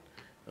high-end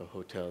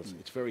hotels,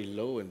 it's very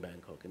low in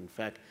Bangkok. In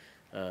fact,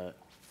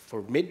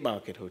 for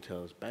mid-market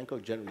hotels,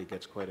 Bangkok generally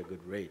gets quite a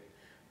good rate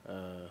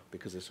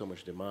because there's so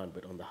much demand.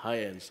 But on the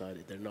high-end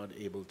side, they're not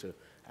able to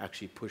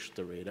actually push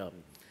the rate up.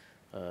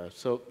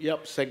 So,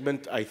 yep,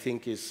 segment, I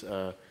think, is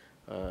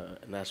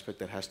an aspect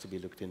that has to be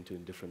looked into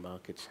in different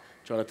markets.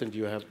 Jonathan, do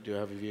you have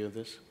a view of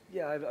this?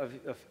 Yeah, I have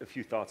a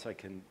few thoughts I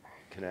can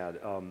add.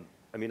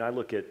 I mean, I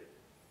look at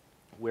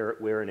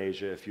where in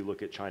Asia, if you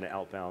look at China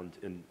outbound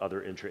and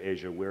other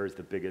intra-Asia, where is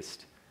the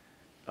biggest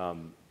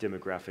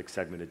demographic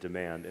segment of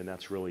demand? And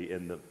that's really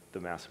in the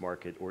mass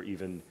market, or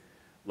even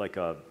like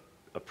a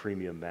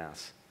premium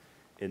mass.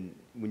 And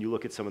when you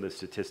look at some of the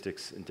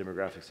statistics and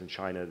demographics in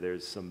China,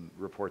 there's some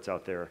reports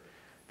out there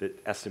that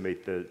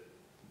estimate the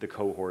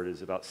cohort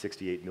is about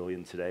 68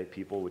 million today,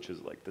 people, which is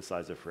like the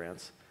size of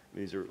France. I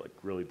mean, these are like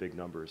really big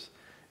numbers.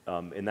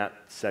 And that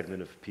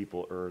segment of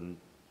people earn,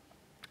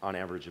 on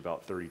average,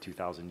 about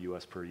 32,000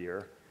 US per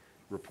year,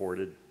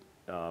 reported,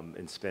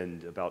 and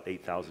spend about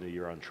 8,000 a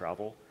year on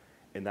travel.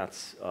 and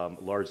that's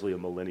largely a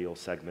millennial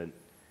segment,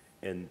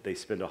 and they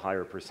spend a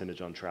higher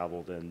percentage on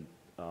travel than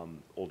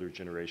older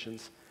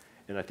generations.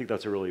 And I think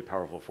that's a really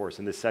powerful force.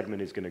 And this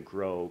segment is going to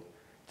grow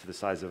to the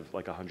size of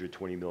like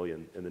 120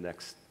 million in the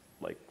next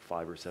like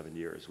 5 or 7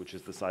 years, which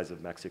is the size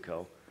of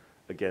Mexico.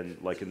 Again,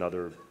 like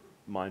another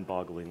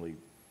mind-bogglingly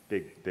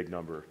big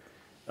number.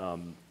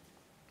 And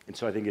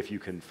so I think if you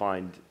can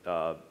find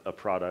a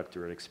product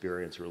or an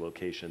experience or a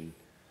location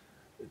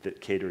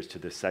that caters to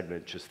this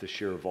segment, just the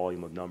sheer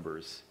volume of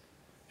numbers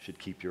should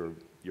keep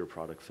your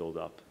product filled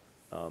up.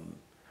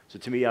 So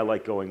to me, I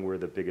like going where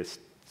the biggest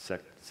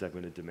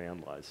segment of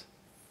demand lies.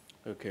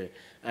 Okay,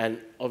 and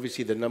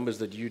obviously the numbers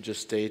that you just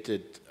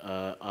stated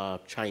are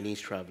Chinese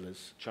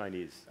travelers.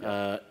 Chinese.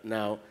 Yeah.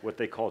 Now, what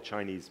they call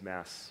Chinese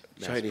mass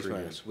Chinese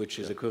premium. mass, which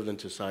is equivalent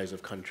to size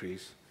of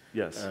countries.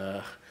 Yes.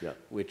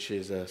 Which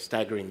is a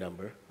staggering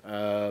number.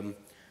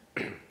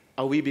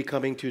 Are we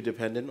becoming too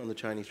dependent on the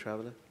Chinese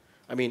traveler?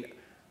 I mean,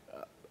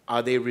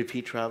 are they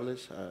repeat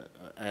travelers?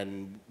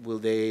 And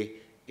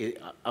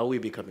are we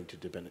becoming too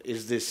dependent?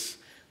 Is this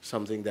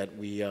something that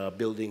we are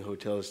building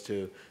hotels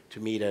to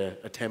meet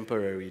a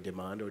temporary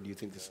demand, or do you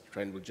think this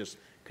trend will just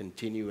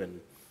continue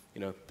and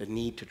the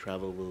need to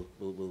travel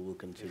will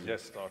continue? It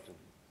just started.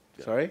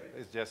 Sorry?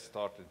 It's just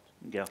started.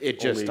 Yeah. It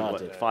just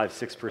Only, started.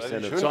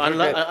 5-6% of. So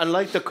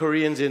unlike the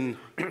Koreans in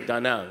Da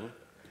Nang,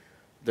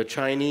 the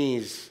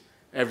Chinese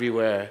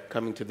everywhere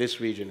coming to this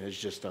region has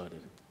just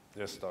started.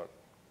 Just started.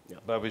 Yeah.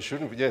 But we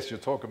shouldn't, yes, you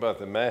talk about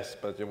the mass,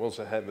 but you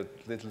also have a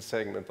little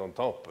segment on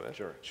top.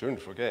 Sure.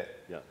 Shouldn't forget.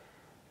 Yeah.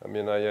 I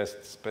mean, I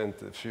just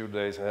spent a few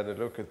days, I had a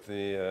look at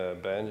the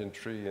banyan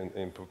tree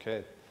in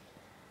Phuket.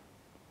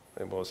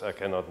 It was, I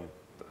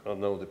don't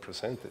know the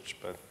percentage,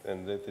 but,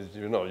 and it is,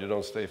 you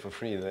don't stay for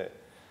free there.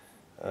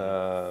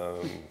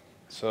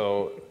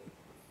 So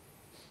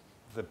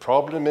the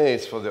problem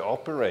is for the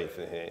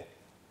operator here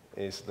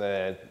is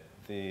that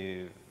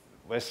the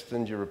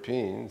Western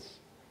Europeans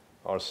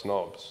are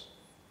snobs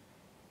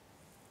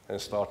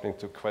and starting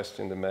to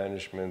question the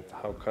management.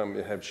 How come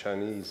you have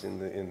Chinese in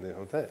the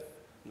hotel?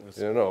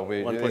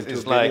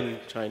 It's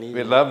like Chinese.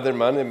 We love their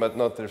money, but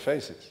not their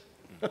faces.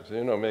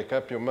 So make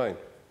up your mind.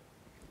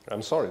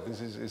 I'm sorry, this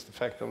is the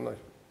fact of life.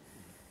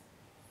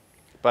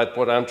 But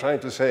what I'm trying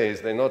to say is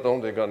they're not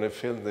only going to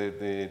fill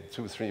the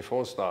 2, 3,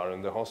 4 star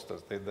in the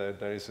hostels,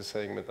 there is a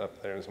segment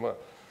up there as well.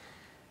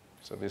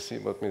 So we see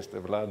what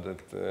Mr. Vlad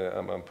at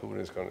Amanpur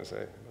is going to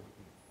say.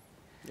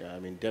 Yeah, I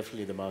mean,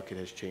 definitely the market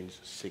has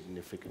changed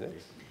significantly.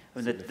 Yes.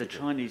 I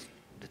mean,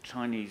 the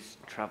Chinese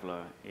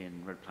traveller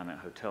in Red Planet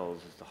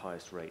Hotels is the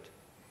highest rate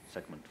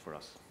segment for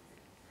us.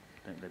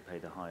 They pay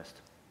the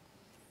highest.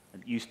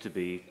 It used to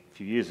be a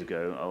few years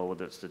ago, oh,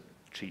 that's the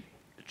cheap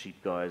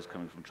guys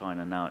coming from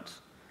China. Now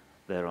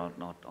they're our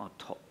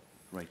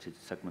top-rated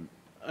segment.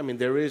 I mean,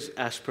 there is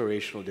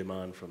aspirational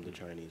demand from the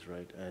Chinese,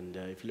 right? And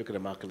if you look at a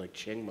market like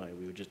Chiang Mai,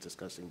 we were just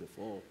discussing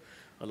before,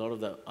 a lot of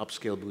the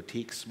upscale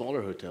boutiques,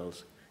 smaller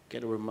hotels,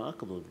 get a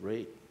remarkable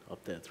rate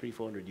up there,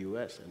 $300-400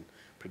 US, and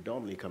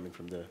predominantly coming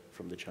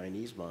from the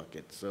Chinese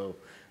market. So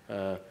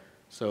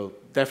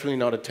definitely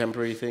not a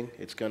temporary thing.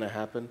 It's going to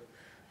happen.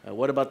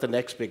 What about the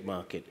next big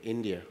market,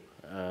 India?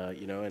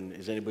 And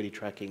is anybody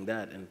tracking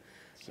that? And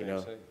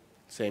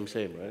same,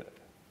 right?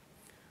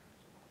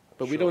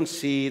 But we don't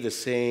see the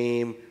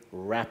same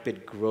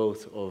rapid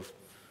growth of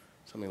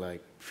something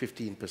like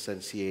 15%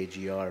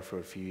 CAGR for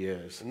a few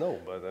years. No,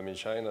 but I mean,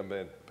 China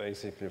went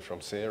basically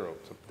from 0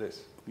 to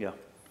this. Yeah,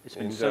 it's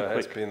been India so quick.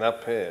 has been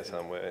up here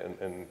somewhere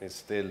and it's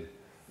still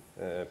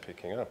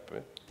picking up.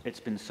 Right? It's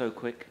been so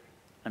quick,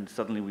 and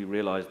suddenly we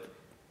realized,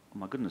 oh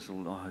my goodness,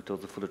 all our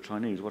hotels are full of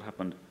Chinese. What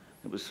happened?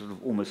 It was sort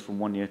of almost from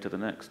one year to the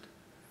next.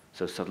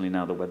 So suddenly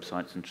now the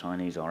website's in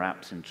Chinese, our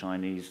app's in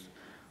Chinese,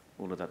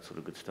 all of that sort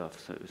of good stuff.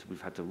 So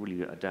we've had to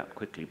really adapt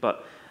quickly.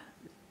 But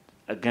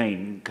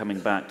again, coming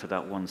back to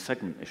that one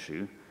segment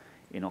issue,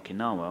 in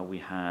Okinawa we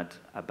had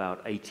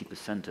about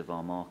 80% of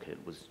our market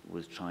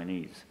was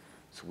Chinese.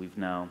 So we've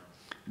now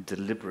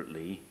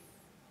deliberately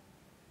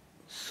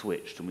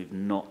switched, and we've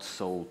not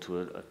sold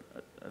to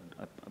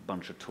a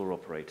bunch of tour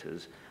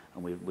operators,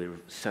 and we're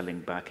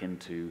selling back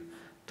into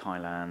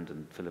Thailand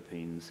and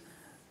Philippines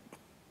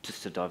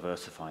just to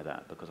diversify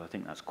that, because I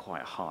think that's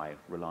quite high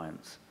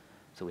reliance.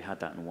 So we had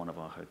that in one of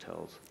our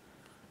hotels.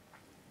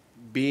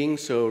 Being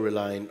so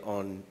reliant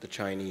on the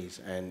Chinese,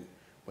 and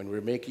when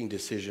we're making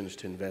decisions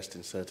to invest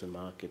in certain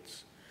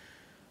markets,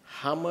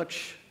 how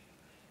much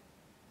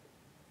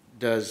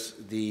does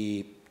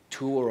the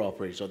tour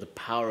operators or the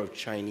power of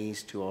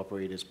Chinese tour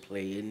operators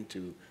play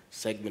into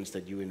segments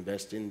that you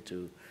invest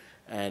into?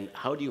 And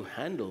how do you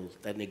handle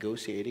that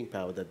negotiating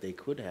power that they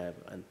could have,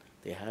 and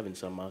they have in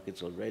some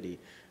markets already,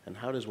 and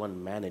how does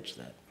one manage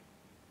that?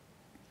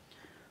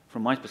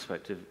 From my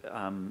perspective,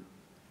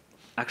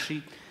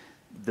 actually,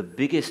 the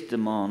biggest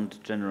demand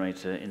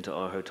generator into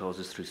our hotels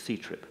is through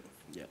C-Trip.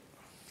 Yeah.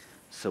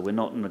 So we're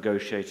not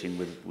negotiating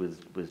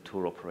with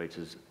tour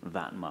operators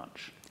that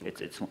much.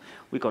 Okay.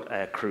 We've got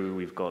aircrew,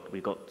 we've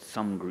got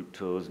some group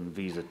tours and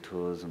visa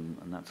tours and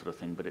that sort of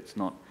thing, but it's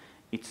not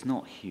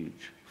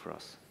huge for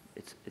us.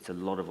 it's a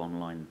lot of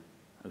online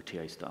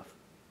OTA stuff.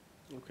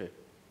 Okay.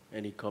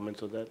 Any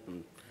comments on that?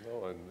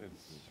 No, and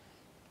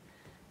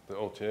the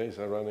OTAs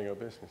are running our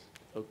business.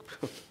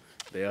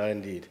 They are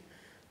indeed.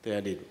 They are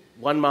indeed.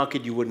 One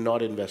market you would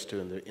not invest to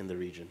in the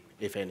region,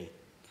 if any?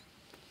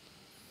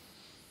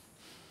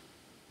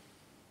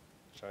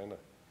 China.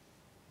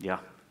 Yeah,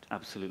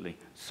 absolutely.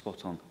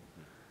 Spot on.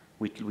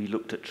 We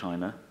looked at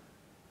China,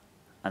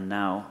 and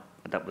now,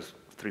 that was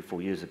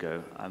 3-4 years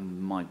ago,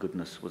 my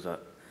goodness, was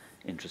that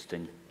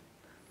interesting.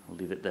 I'll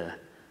leave it there.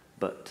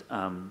 But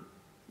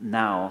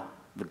now,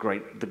 the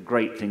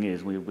great thing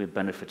is we're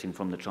benefiting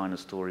from the China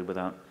story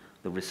without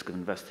the risk of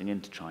investing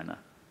into China.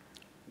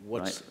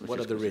 What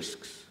are the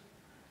risks?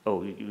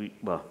 Oh,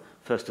 well,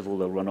 first of all,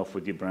 they'll run off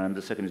with your brand.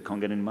 The second is you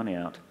can't get any money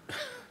out.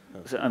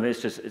 So, I mean,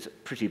 it's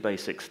pretty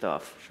basic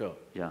stuff. Sure.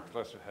 Yeah.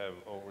 Plus you have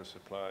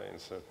oversupply in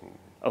certain...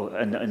 Oh,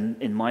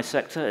 and in my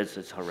sector,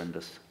 it's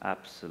horrendous.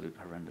 Absolute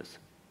horrendous.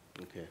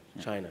 Okay.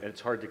 Yeah. China. And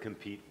it's hard to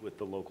compete with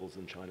the locals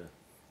in China.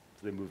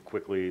 So they move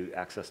quickly,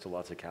 access to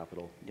lots of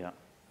capital. Yeah.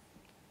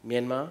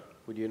 Myanmar,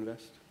 would you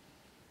invest?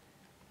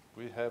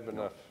 We have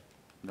enough.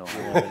 No.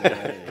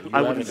 You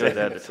I wouldn't go haven't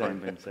there at the Same,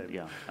 time. same.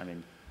 Yeah, I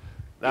mean...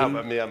 No,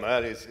 but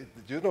Myanmar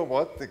do you know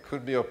what? There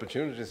could be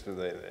opportunities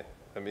today there.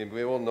 I mean,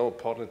 we all know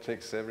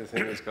politics,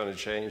 everything is going to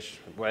change.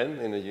 When?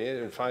 In a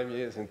year, in 5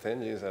 years, in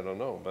 10 years, I don't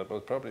know. But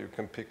most probably you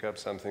can pick up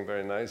something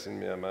very nice in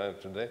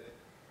Myanmar today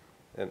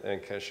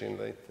and cash in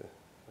later.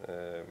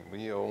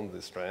 We own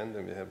the Strand,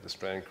 and we have the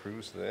Strand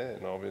cruise there,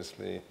 and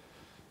obviously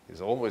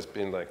it's always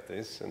been like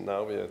this, and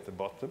now we're at the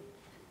bottom,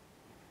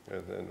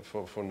 and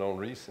for known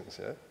reasons,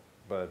 yeah?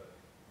 But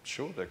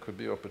sure, there could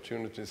be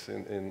opportunities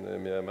in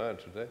Myanmar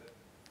today.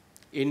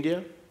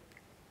 India?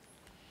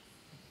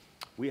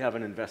 We have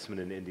an investment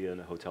in India in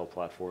a hotel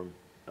platform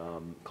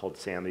called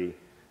SAMI.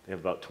 They have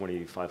about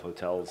 25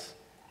 hotels.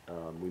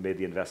 We made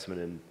the investment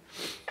in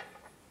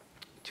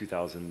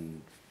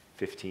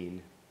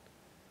 2015.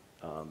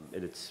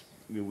 And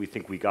we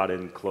think we got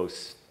in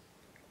close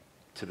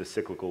to the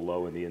cyclical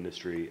low in the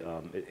industry.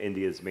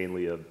 India is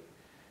mainly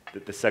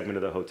the segment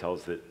of the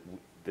hotels that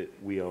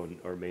we own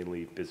are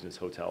mainly business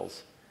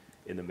hotels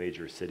in the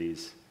major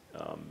cities.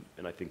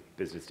 And I think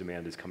business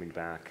demand is coming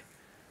back.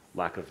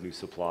 Lack of new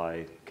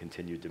supply,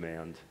 continued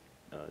demand,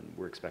 and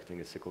we're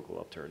expecting a cyclical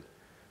upturn.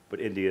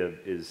 But India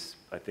is,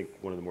 I think,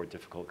 one of the more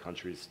difficult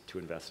countries to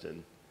invest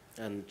in.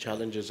 And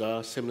challenges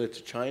are similar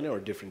to China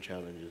or different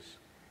challenges?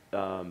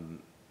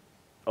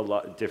 A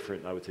lot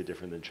different, I would say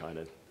different than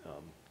China.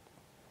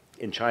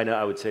 In China,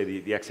 I would say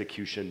the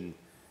execution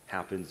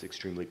happens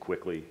extremely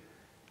quickly.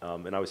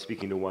 And I was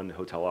speaking to one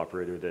hotel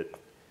operator that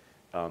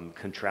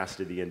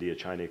contrasted the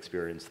India-China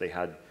experience. They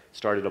had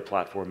started a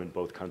platform in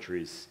both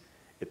countries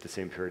at the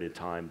same period of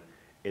time.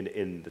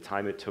 In the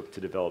time it took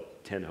to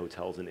develop 10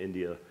 hotels in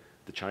India,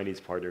 the Chinese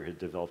partner had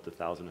developed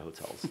 1,000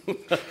 hotels.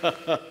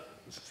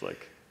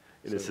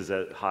 This is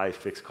a high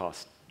fixed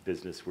cost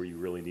business where you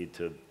really need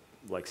to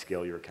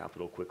scale your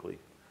capital quickly.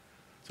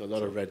 So a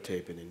lot of red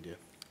tape in India.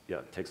 Yeah,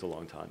 it takes a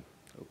long time.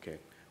 Okay.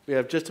 We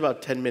have just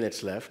about 10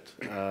 minutes left.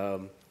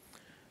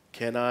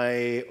 Can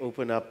I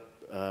open up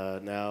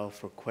now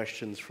for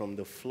questions from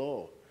the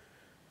floor,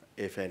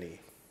 if any?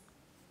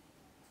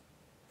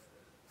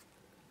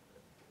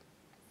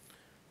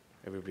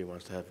 Everybody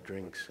wants to have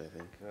drinks, I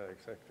think. Yeah,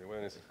 exactly.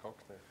 When is it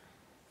cocktail?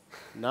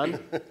 None?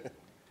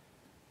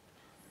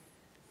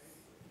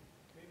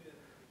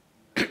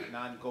 Maybe a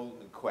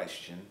non-Goldman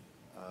question,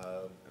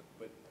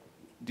 but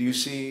do you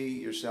see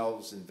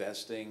yourselves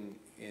investing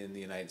in the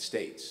United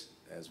States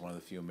as one of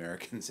the few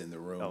Americans in the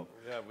room? No.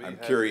 Yeah, I'm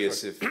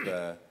curious if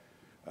you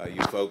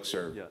folks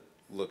are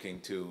looking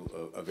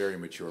to a very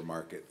mature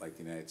market like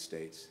the United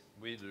States.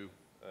 We do.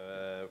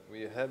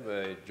 We have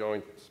a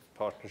joint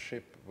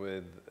partnership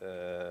with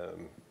a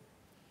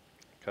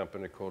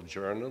company called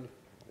Journal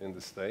in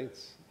the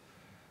States.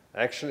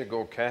 Actually,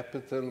 Go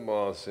Capital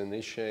was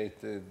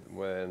initiated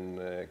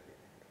when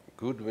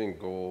Goodwin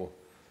Go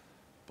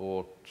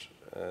bought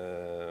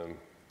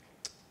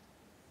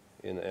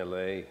in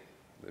LA,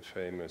 the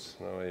famous,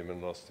 now I even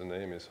lost the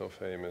name, it's so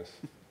famous.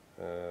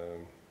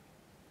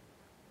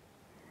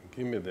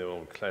 Give me the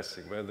old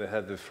classic, where they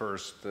had the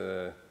first,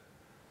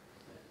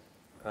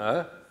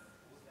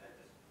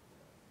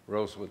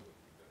 Roosevelt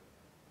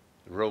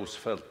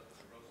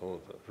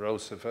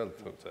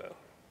Hotel.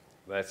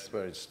 That's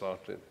where it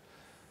started.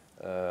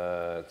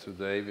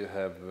 Today we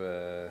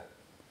have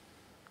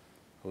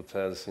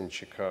hotels in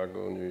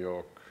Chicago, New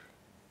York,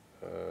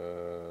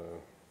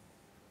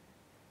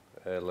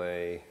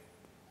 LA,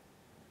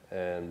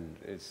 and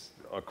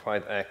are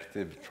quite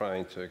active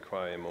trying to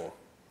acquire more.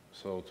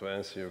 So to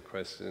answer your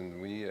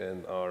question, we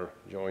and our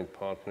joint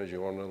partner,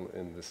 Journal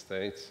in the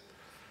States,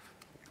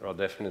 are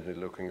definitely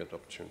looking at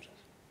opportunities.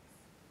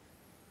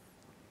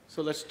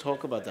 So let's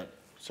talk about that.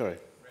 Sorry.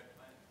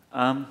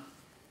 I'm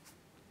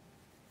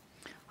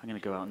going to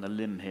go out on a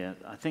limb here.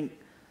 I think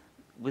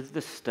with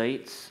the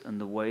States and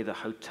the way the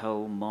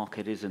hotel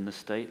market is in the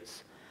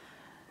States,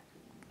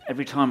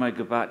 every time I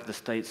go back to the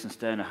States and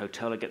stay in a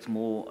hotel, it gets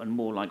more and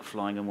more like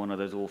flying in one of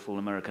those awful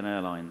American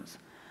airlines.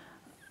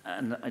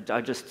 And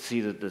I just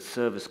see that the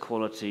service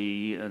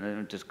quality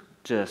and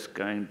just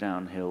going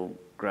downhill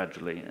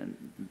gradually, and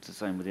it's the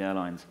same with the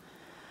airlines.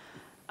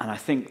 And I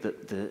think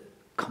that the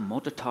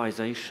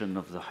commoditization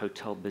of the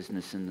hotel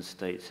business in the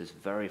States is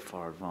very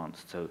far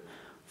advanced. So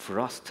for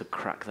us to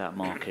crack that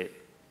market,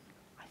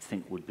 I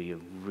think would be a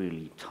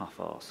really tough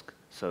ask.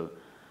 So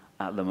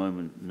at the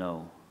moment,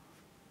 no.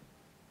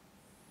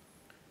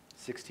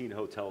 16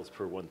 hotels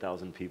per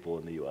 1,000 people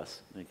in the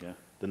U.S. There you go.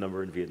 The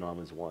number in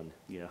Vietnam is 1.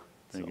 Yeah,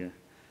 there you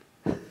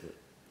go.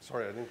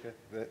 Sorry, I didn't get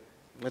that.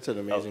 That's an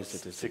amazing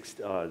statistic.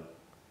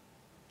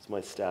 It's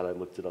my stat. I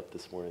looked it up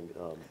this morning.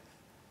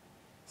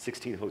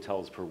 16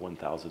 hotels per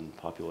 1,000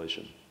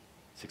 population,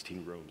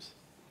 16 rooms.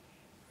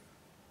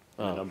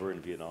 The number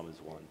in Vietnam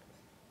is 1.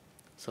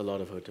 It's a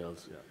lot of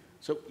hotels. Yeah.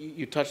 So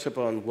you touched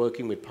upon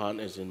working with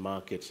partners in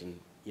markets, and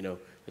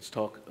let's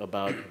talk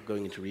about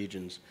going into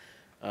regions.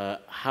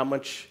 How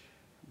much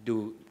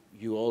do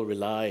you all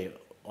rely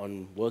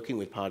on working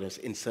with partners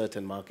in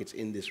certain markets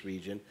in this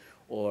region,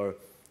 or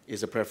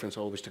is the preference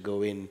always to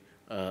go in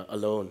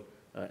alone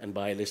and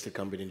buy a listed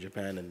company in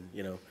Japan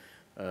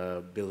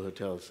and build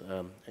hotels?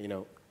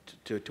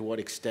 To what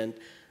extent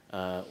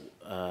are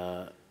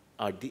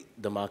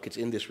the markets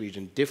in this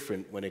region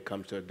different when it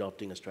comes to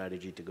adopting a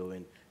strategy to go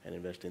in and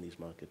invest in these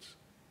markets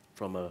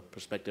from a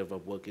perspective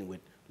of working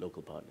with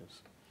local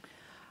partners?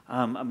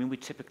 I mean, we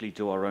typically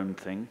do our own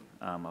thing,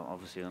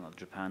 obviously not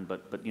Japan,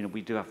 but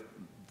we do have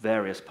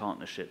various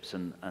partnerships,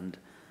 and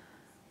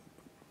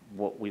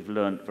what we've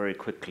learned very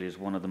quickly is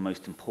one of the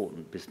most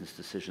important business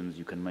decisions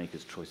you can make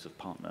is choice of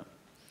partner.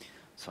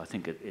 So I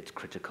think it's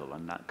critical,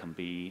 and that can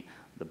be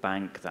the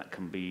bank, that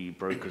can be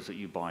brokers that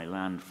you buy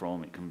land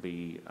from, it can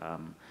be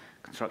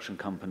construction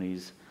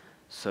companies.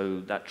 So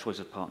that choice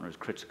of partner is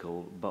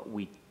critical, but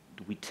we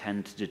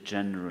tend to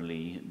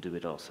generally do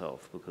it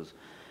ourselves because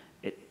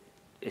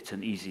it's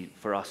an easy,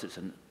 for us it's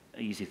an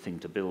easy thing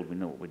to build. We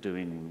know what we're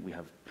doing. We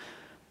have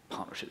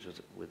partnerships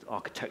with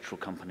architectural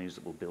companies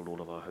that will build all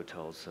of our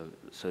hotels.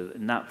 So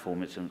in that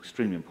form, it's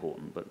extremely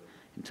important. But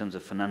in terms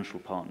of financial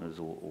partners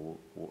or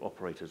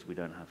operators, we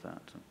don't have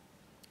that.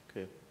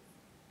 Okay.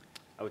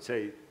 I would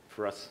say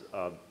for us,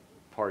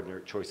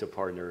 choice of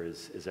partner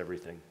is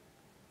everything.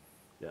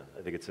 Yeah,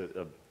 I think it's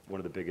one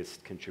of the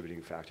biggest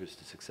contributing factors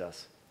to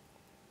success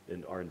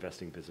in our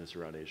investing business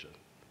around Asia.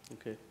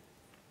 Okay.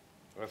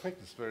 I think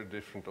it's very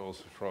different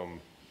also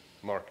from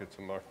market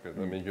to market.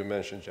 I mean, you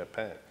mentioned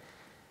Japan.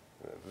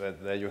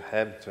 There you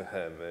have to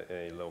have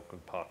a local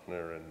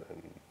partner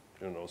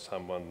and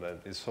someone that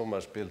is so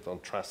much built on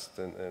trust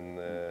and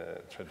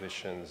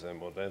traditions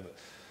and whatever.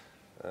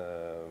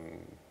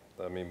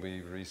 I mean,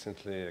 we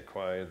recently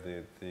acquired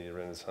the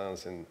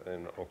Renaissance in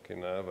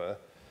Okinawa,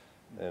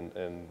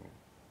 and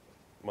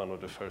one of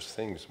the first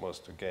things was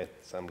to get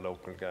some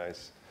local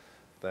guys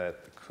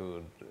that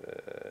could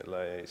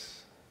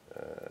liaise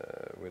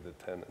with the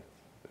tenant.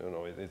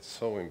 It's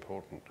so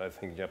important. I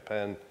think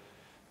Japan,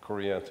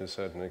 Korea to a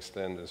certain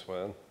extent as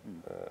well,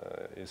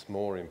 is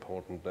more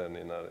important than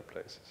in other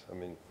places. I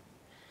mean,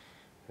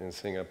 in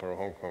Singapore or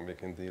Hong Kong, we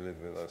can deal it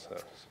with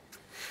ourselves.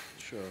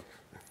 Sure.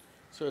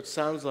 So it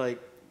sounds like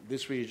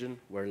this region,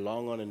 we're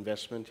long on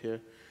investment here.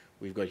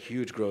 We've got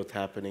huge growth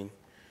happening.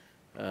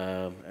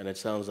 And it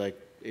sounds like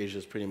Asia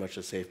is pretty much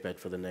a safe bet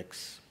for the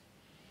next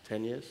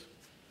 10 years,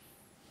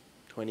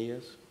 20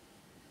 years.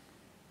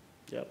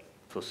 Yep.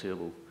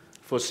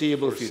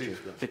 Foreseeable future.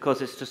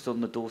 Because it's just on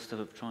the doorstep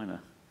of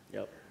China.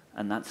 Yep.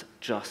 And that's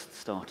just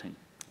starting.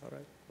 All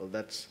right. Well,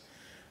 that's,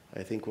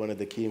 I think, one of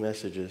the key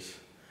messages.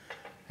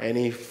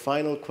 Any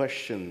final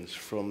questions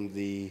from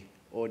the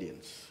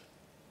audience?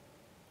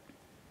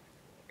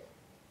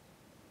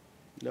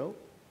 No?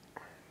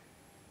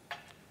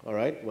 All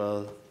right.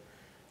 Well,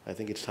 I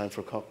think it's time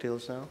for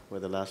cocktails now. We're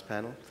the last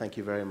panel. Thank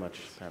you very much,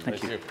 panel.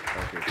 Thank you.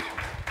 Thank you.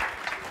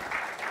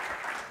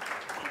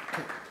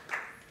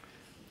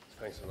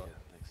 Thanks a lot.